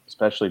at,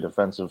 especially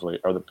defensively,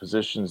 are the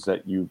positions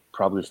that you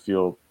probably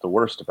feel the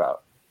worst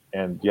about.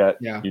 And yet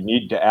you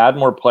need to add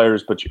more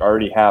players, but you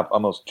already have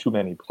almost too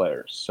many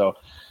players. So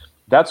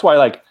that's why,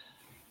 like,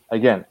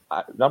 again,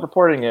 I'm not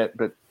reporting it,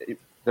 but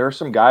there are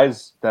some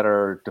guys that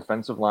are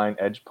defensive line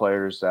edge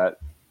players that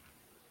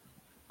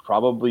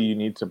probably you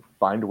need to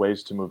find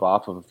ways to move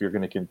off of if you're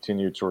going to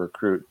continue to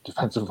recruit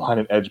defensive line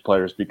and edge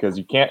players, because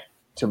you can't,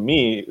 to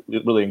me,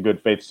 really in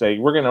good faith, say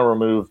we're going to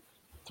remove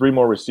 3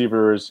 more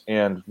receivers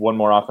and 1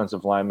 more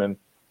offensive lineman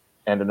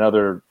and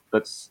another,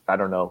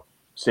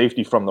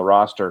 safety from the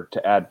roster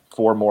to add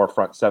 4 more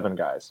front 7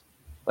 guys.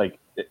 Like,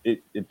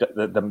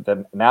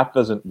 the math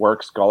doesn't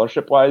work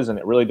scholarship wise, and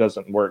it really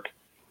doesn't work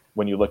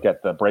when you look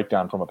at the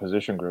breakdown from a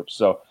position group.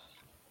 So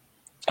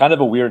it's kind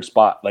of a weird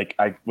spot. Like,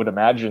 I would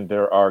imagine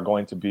there are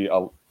going to be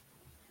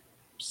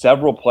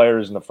several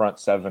players in the front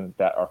 7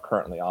 that are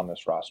currently on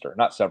this roster.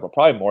 Not several,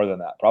 probably more than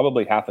that,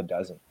 probably half a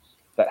dozen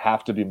that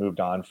have to be moved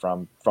on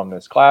from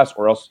this class,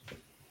 or else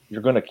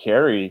you're going to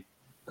carry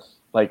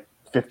like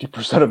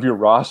 50% of your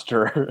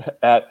roster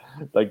at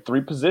like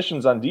 3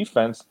 positions on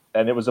defense,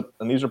 and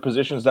these are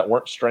positions that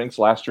weren't strengths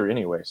last year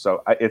anyway.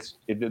 So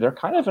they're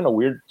kind of in a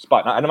weird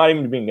spot. I'm not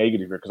even being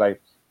negative here, because I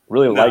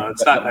really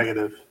it's not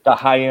negative. The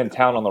high-end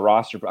talent on the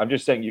roster. But I'm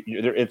just saying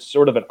it's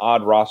sort of an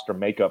odd roster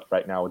makeup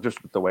right now,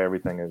 just with the way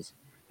everything is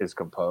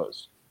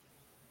composed.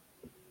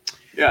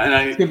 Yeah,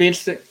 and it's gonna be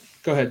interesting.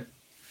 Go ahead.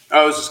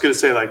 I was just gonna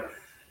say, like,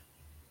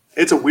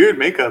 it's a weird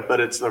makeup, but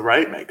it's the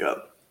right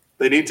makeup.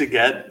 They need to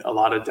get a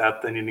lot of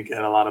depth. They need to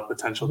get a lot of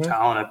potential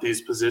talent at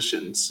these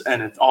positions.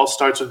 And it all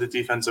starts with the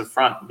defensive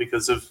front,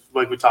 because of,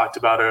 like we talked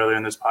about earlier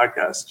in this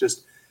podcast,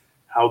 just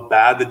how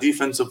bad the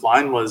defensive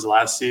line was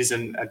last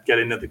season at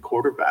getting to the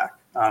quarterback.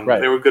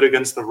 They were good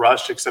against the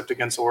rush, except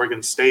against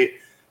Oregon State,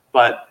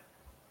 but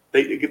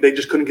they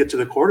just couldn't get to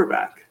the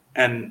quarterback.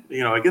 And,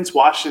 against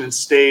Washington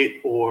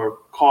State or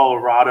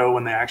Colorado,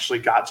 when they actually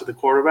got to the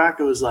quarterback,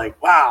 it was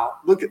like, wow,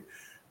 look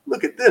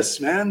at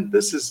this, man.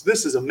 This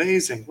is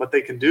amazing what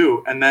they can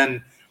do. And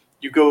then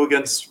you go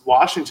against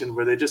Washington,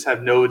 where they just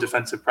have no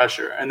defensive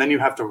pressure. And then you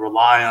have to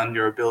rely on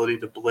your ability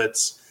to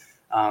blitz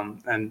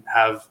and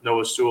have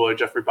Noah Sewell or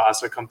Jeffrey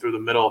Bassa come through the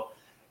middle.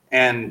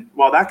 And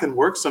while that can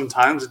work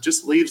sometimes, it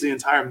just leaves the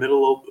entire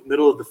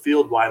middle of the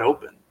field wide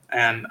open.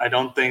 And I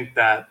don't think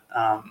that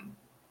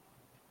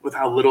with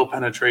how little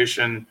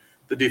penetration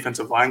the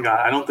defensive line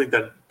got, I don't think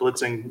that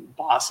blitzing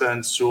Bassa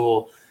and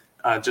Sewell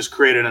just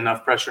created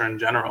enough pressure in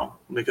general,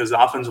 because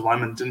the offensive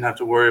linemen didn't have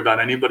to worry about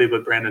anybody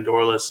but Brandon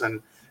Dorlus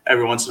and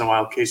every once in a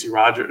while Casey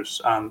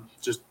Rogers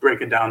just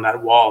breaking down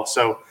that wall.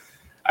 So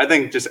I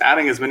think just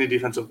adding as many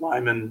defensive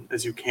linemen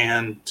as you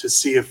can to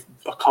see if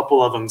a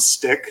couple of them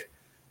stick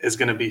is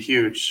going to be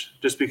huge,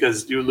 just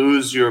because you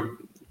lose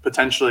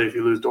potentially, if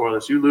you lose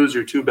Dorlus, you lose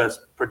your 2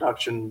 best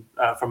production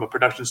from a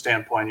production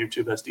standpoint, your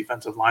 2 best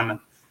defensive linemen.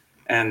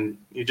 And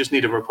you just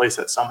need to replace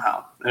that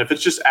somehow. And if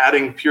it's just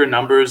adding pure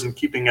numbers and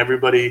keeping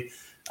everybody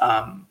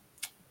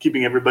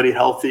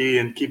healthy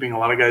and keeping a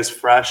lot of guys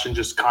fresh and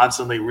just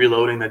constantly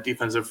reloading that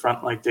defensive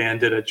front like Dan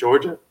did at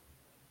Georgia,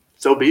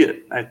 so be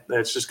it.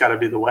 That's just got to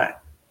be the way.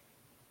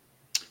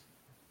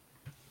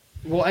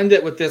 We'll end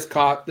it with this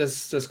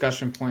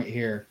discussion point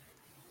here.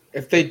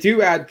 If they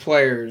do add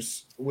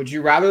players, would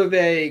you rather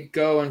they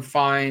go and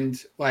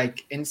find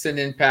like instant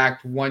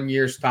impact,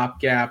 1-year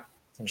stopgap,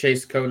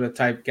 Chase Cota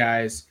type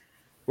guys,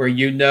 where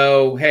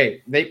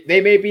hey,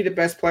 they may be the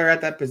best player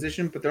at that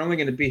position, but they're only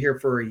going to be here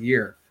for a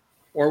year?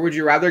 Or would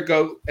you rather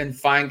go and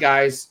find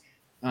guys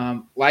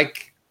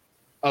like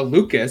a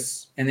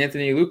Lucas and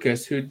Anthony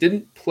Lucas, who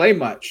didn't play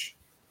much,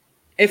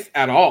 if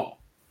at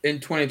all, in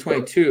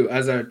 2022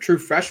 as a true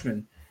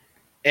freshman,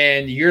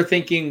 and you're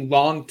thinking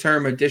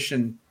long-term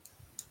addition,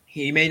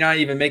 he may not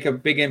even make a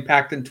big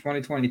impact in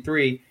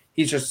 2023.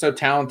 He's just so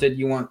talented.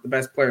 You want the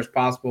best players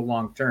possible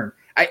long-term.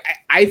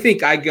 I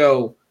think I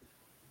go,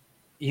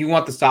 you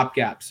want the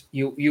stopgaps.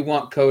 You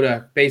want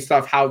Cota based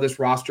off how this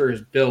roster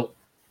is built.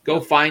 Go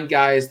find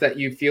guys that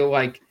you feel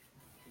like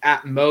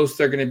at most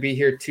they're going to be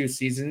here 2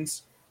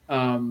 seasons,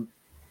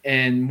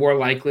 and more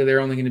likely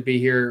they're only going to be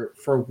here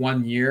for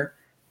 1 year,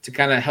 to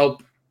kind of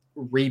help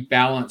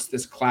rebalance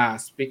this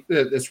class,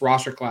 this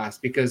roster class.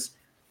 Because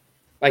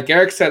like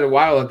Eric said a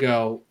while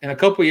ago, in a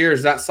couple of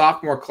years, that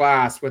sophomore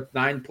class with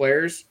 9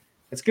 players,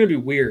 it's going to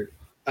be weird.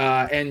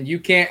 And you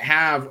can't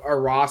have a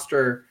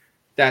roster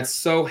that's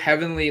so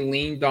heavily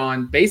leaned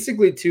on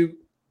basically two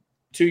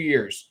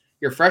years,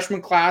 your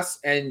freshman class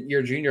and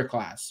your junior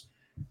class.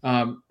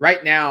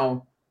 Right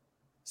now,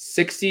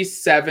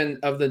 67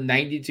 of the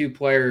 92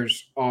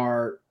 players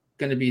are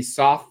going to be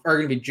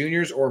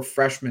juniors or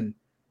freshmen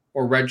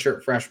or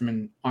redshirt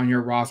freshmen on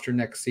your roster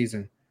next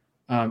season.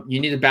 You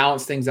need to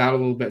balance things out a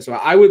little bit. So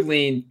I would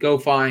lean, go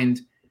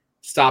find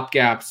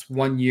stopgaps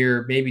 1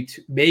 year, maybe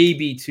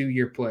 2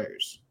 year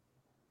players.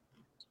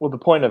 Well, the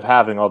point of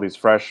having all these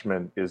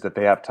freshmen is that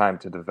they have time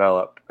to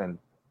develop, and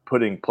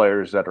putting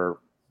players that are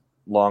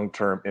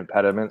long-term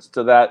impediments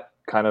to that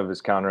kind of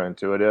is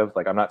counterintuitive.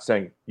 Like, I'm not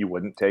saying you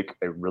wouldn't take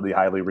a really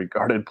highly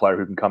regarded player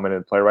who can come in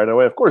and play right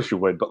away. Of course you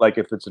would. But like,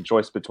 if it's a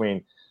choice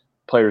between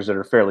players that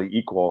are fairly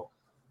equal,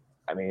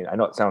 I mean, I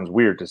know it sounds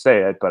weird to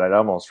say it, but I'd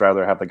almost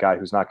rather have the guy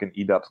who's not going to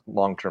eat up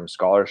long-term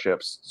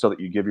scholarships so that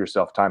you give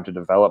yourself time to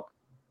develop.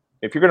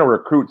 If you're going to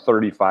recruit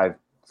 35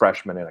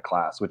 freshmen in a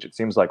class, which it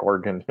seems like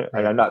Oregon,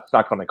 and I'm not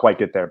going to quite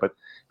get there, but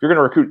if you're going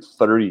to recruit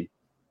 30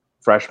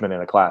 freshmen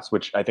in a class,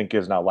 which I think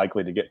is now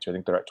likely to get to, I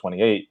think they're at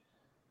 28,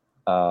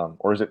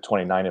 or is it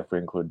 29 if we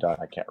include Dunn?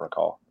 I can't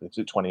recall. It's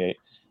at 28.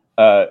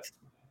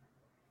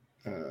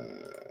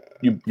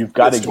 You've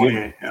got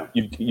to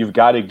you've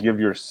got to give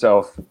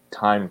yourself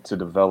time to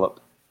develop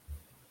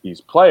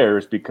these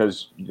players,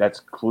 because that's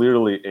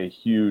clearly a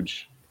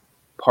huge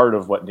part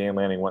of what Dan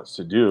Lanning wants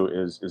to do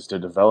is to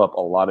develop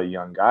a lot of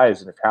young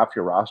guys. And if half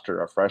your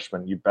roster are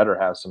freshmen, you better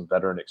have some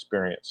veteran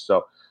experience.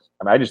 So,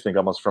 I mean, I just think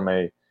almost from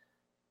a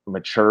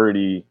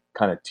maturity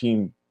kind of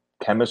team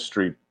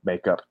chemistry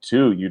makeup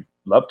too, you'd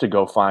love to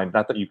go find,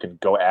 not that you can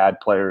go add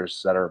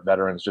players that are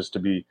veterans just to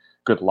be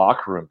good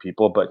locker room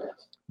people, but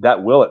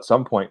that will at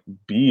some point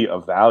be a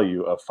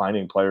value of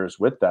finding players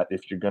with that.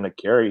 If you're going to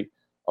carry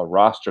a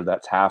roster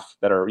that's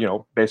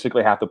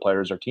basically half the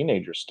players are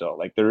teenagers still,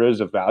 like there is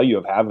a value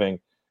of having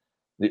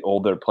the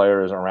older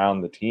players around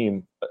the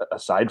team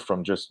aside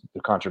from just the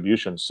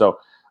contributions. So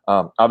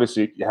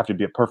obviously you have to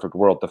be a perfect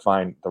world to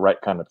find the right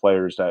kind of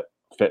players that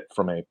fit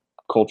from a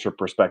culture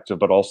perspective,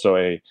 but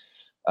also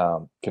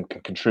can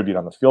contribute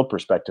on the field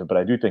perspective. But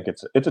I do think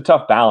it's a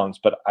tough balance,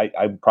 but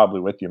I'm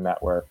probably with you,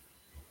 Matt, where,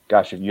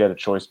 gosh, if you had a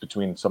choice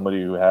between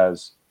somebody who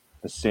has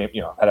the same,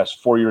 that has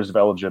 4 years of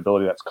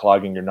eligibility, that's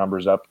clogging your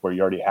numbers up, where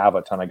you already have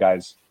a ton of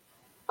guys,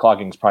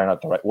 clogging is probably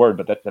not the right word,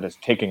 but that is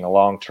taking a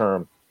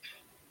long-term,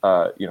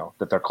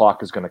 that their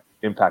clock is going to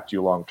impact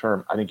you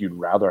long-term. I think you'd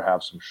rather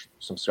have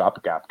some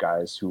stopgap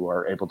guys who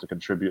are able to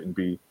contribute and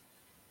be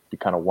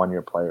kind of 1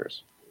 year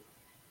players.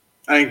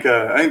 I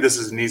think this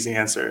is an easy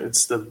answer.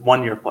 It's the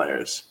 1 year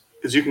players,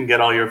 because you can get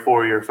all your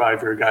 4 year,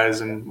 5 year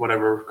guys in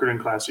whatever recruiting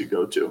class you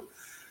go to.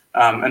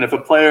 And if a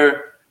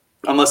player,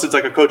 unless it's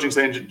like a coaching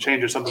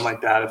change or something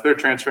like that, if they're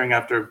transferring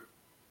after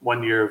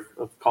 1 year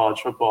of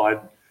college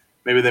football,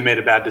 maybe they made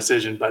a bad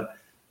decision, but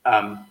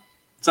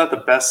it's not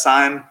the best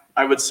sign,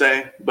 I would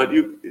say. But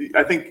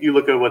I think you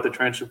look at what the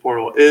transfer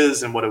portal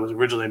is and what it was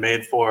originally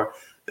made for,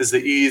 is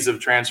the ease of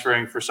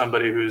transferring for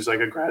somebody who's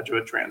like a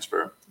graduate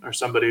transfer, or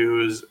somebody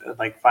who's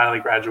like finally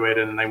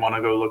graduated and they want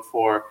to go look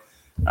for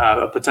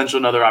a potential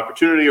another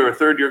opportunity, or a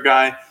third year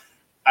guy.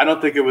 I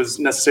don't think it was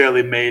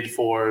necessarily made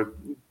for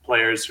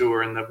players who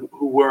were in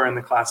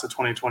the class of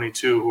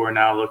 2022 who are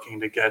now looking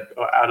to get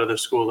out of the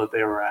school that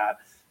they were at.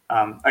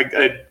 But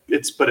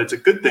it's a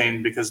good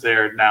thing, because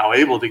they're now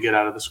able to get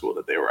out of the school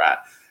that they were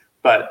at.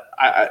 But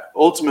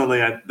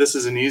ultimately, this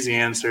is an easy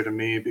answer to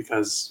me,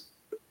 because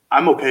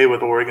I'm okay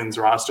with Oregon's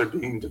roster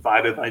being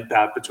divided like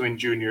that between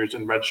juniors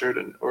and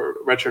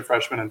redshirt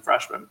freshmen and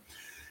freshmen,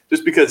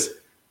 just because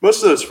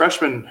most of those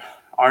freshmen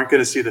aren't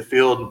going to see the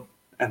field,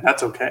 and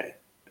that's okay,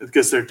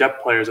 because they're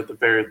depth players at the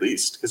very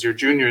least. Because your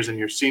juniors and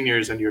your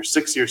seniors and your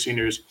 6 year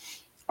seniors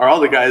are all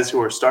the guys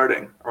who are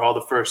starting, are all the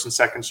first and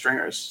second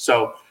stringers.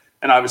 So,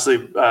 and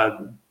obviously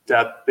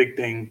depth, big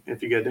thing.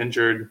 If you get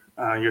injured,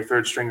 your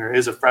third stringer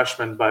is a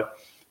freshman, but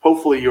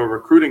hopefully your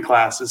recruiting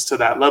class is to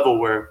that level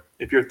where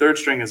if your third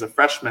string is a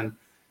freshman,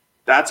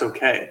 that's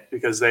okay,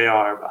 because they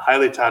are a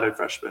highly touted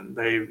freshman.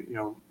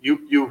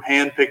 You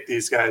handpick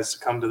these guys to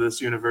come to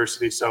this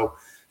university, so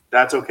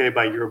that's okay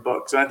by your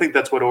books. And I think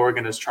that's what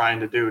Oregon is trying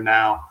to do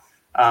now.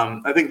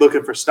 I think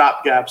looking for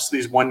stopgaps,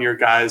 these 1 year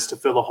guys to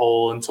fill a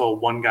hole until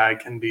one guy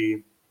can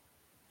be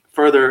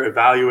further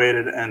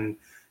evaluated and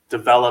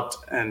developed,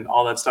 and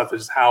all that stuff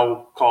is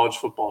how college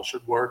football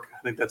should work.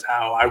 I think that's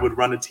how I would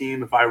run a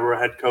team if I were a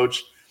head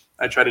coach.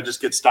 I try to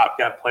just get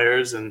stopgap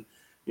players and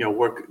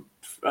work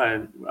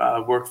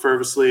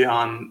fervently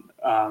on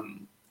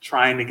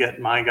trying to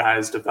get my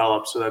guys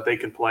developed so that they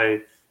can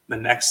play the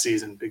next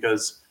season.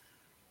 Because,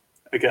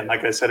 again,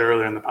 like I said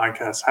earlier in the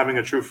podcast, having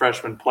a true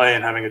freshman play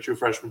and having a true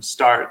freshman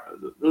start,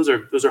 those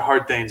are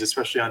hard things,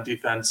 especially on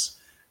defense.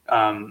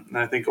 And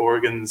I think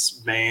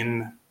Oregon's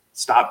main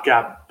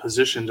stopgap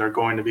positions are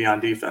going to be on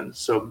defense.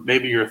 So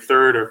maybe your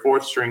third or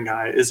fourth string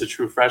guy is a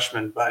true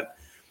freshman, but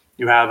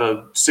you have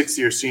a 6th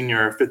year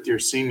senior or 5th year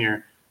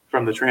senior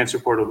from the transfer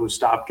portal who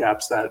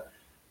stopgaps that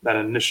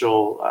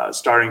initial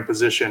starting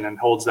position and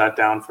holds that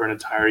down for an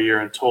entire year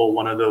until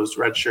one of those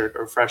redshirt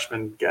or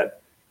freshmen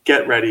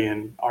get ready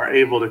and are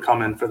able to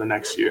come in for the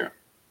next year.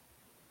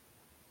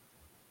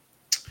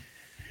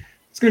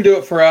 It's going to do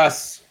it for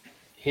us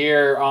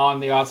here on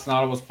the Odds and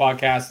Audibles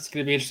podcast. It's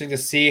going to be interesting to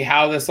see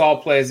how this all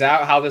plays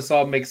out, how this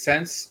all makes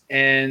sense.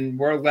 And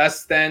we're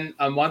less than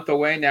a month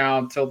away now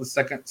until the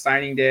second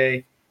signing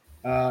day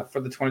for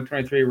the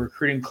 2023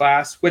 recruiting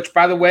class, which,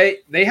 by the way,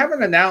 they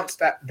haven't announced,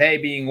 that they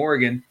being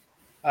Oregon,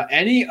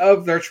 any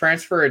of their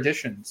transfer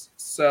additions.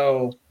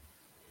 So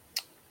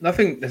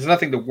there's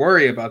nothing to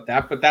worry about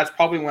that, but that's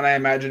probably when I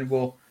imagine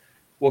we'll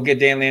get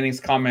Dan Lanning's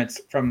comments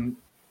from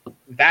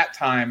that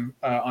time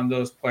on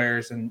those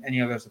players and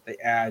any others that they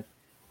add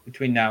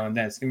between now and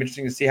then. It's going to be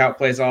interesting to see how it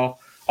plays all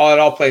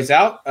plays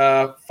out.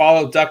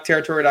 Follow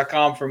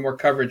duckterritory.com for more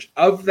coverage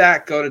of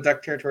that. Go to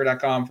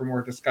duckterritory.com for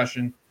more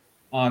discussion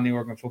on the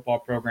Oregon football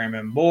program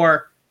and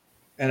more.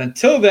 And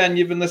until then,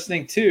 you've been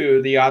listening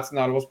to the Odds and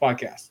Audibles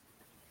podcast.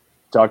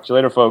 Talk to you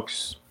later,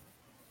 folks.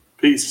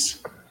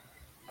 Peace.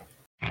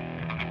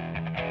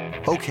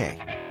 Okay,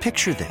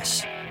 picture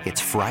this.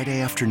 It's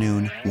Friday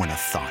afternoon when a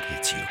thought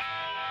hits you.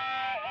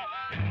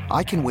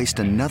 I can waste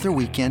another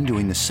weekend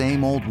doing the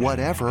same old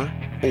whatever,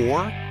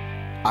 or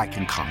I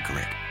can conquer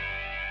it.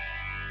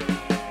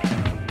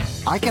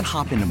 I can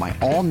hop into my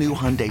all-new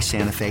Hyundai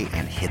Santa Fe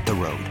and hit the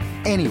road.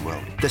 Any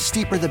road. The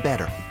steeper, the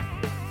better.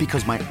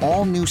 Because my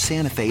all-new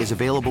Santa Fe is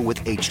available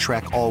with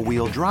H-Track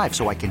all-wheel drive,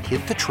 so I can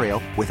hit the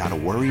trail without a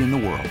worry in the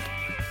world.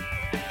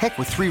 Heck,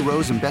 with 3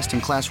 rows and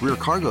best-in-class rear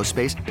cargo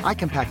space, I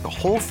can pack the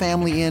whole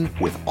family in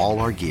with all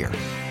our gear.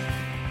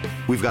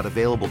 We've got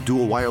available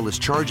dual wireless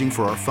charging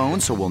for our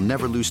phones, so we'll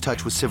never lose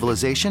touch with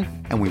civilization,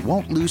 and we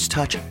won't lose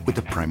touch with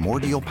the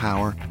primordial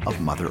power of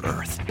Mother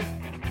Earth.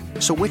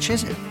 So which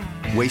is it?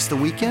 Waste the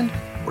weekend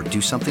or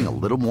do something a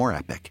little more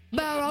epic?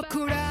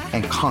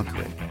 And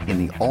conquer it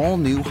in the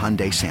all-new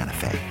Hyundai Santa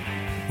Fe.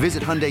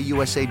 Visit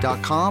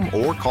HyundaiUSA.com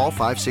or call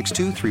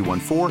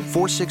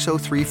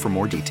 562-314-4603 for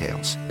more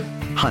details.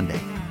 Hyundai,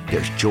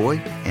 there's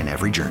joy in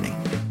every journey.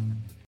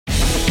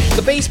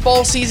 The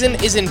baseball season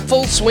is in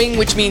full swing,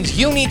 which means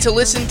you need to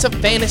listen to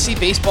Fantasy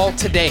Baseball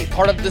Today,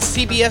 part of the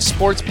CBS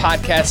Sports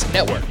Podcast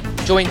Network.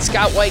 Join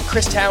Scott White,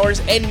 Chris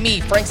Towers, and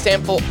me, Frank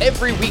Stample,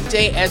 every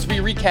weekday as we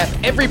recap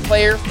every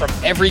player from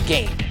every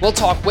game. We'll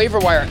talk waiver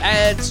wire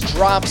ads,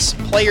 drops,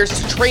 players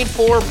to trade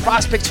for,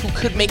 prospects who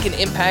could make an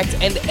impact,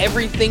 and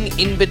everything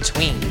in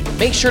between.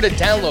 Make sure to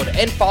download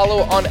and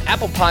follow on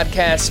Apple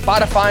Podcasts,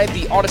 Spotify,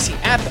 the Odyssey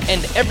app,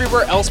 and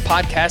everywhere else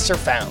podcasts are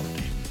found.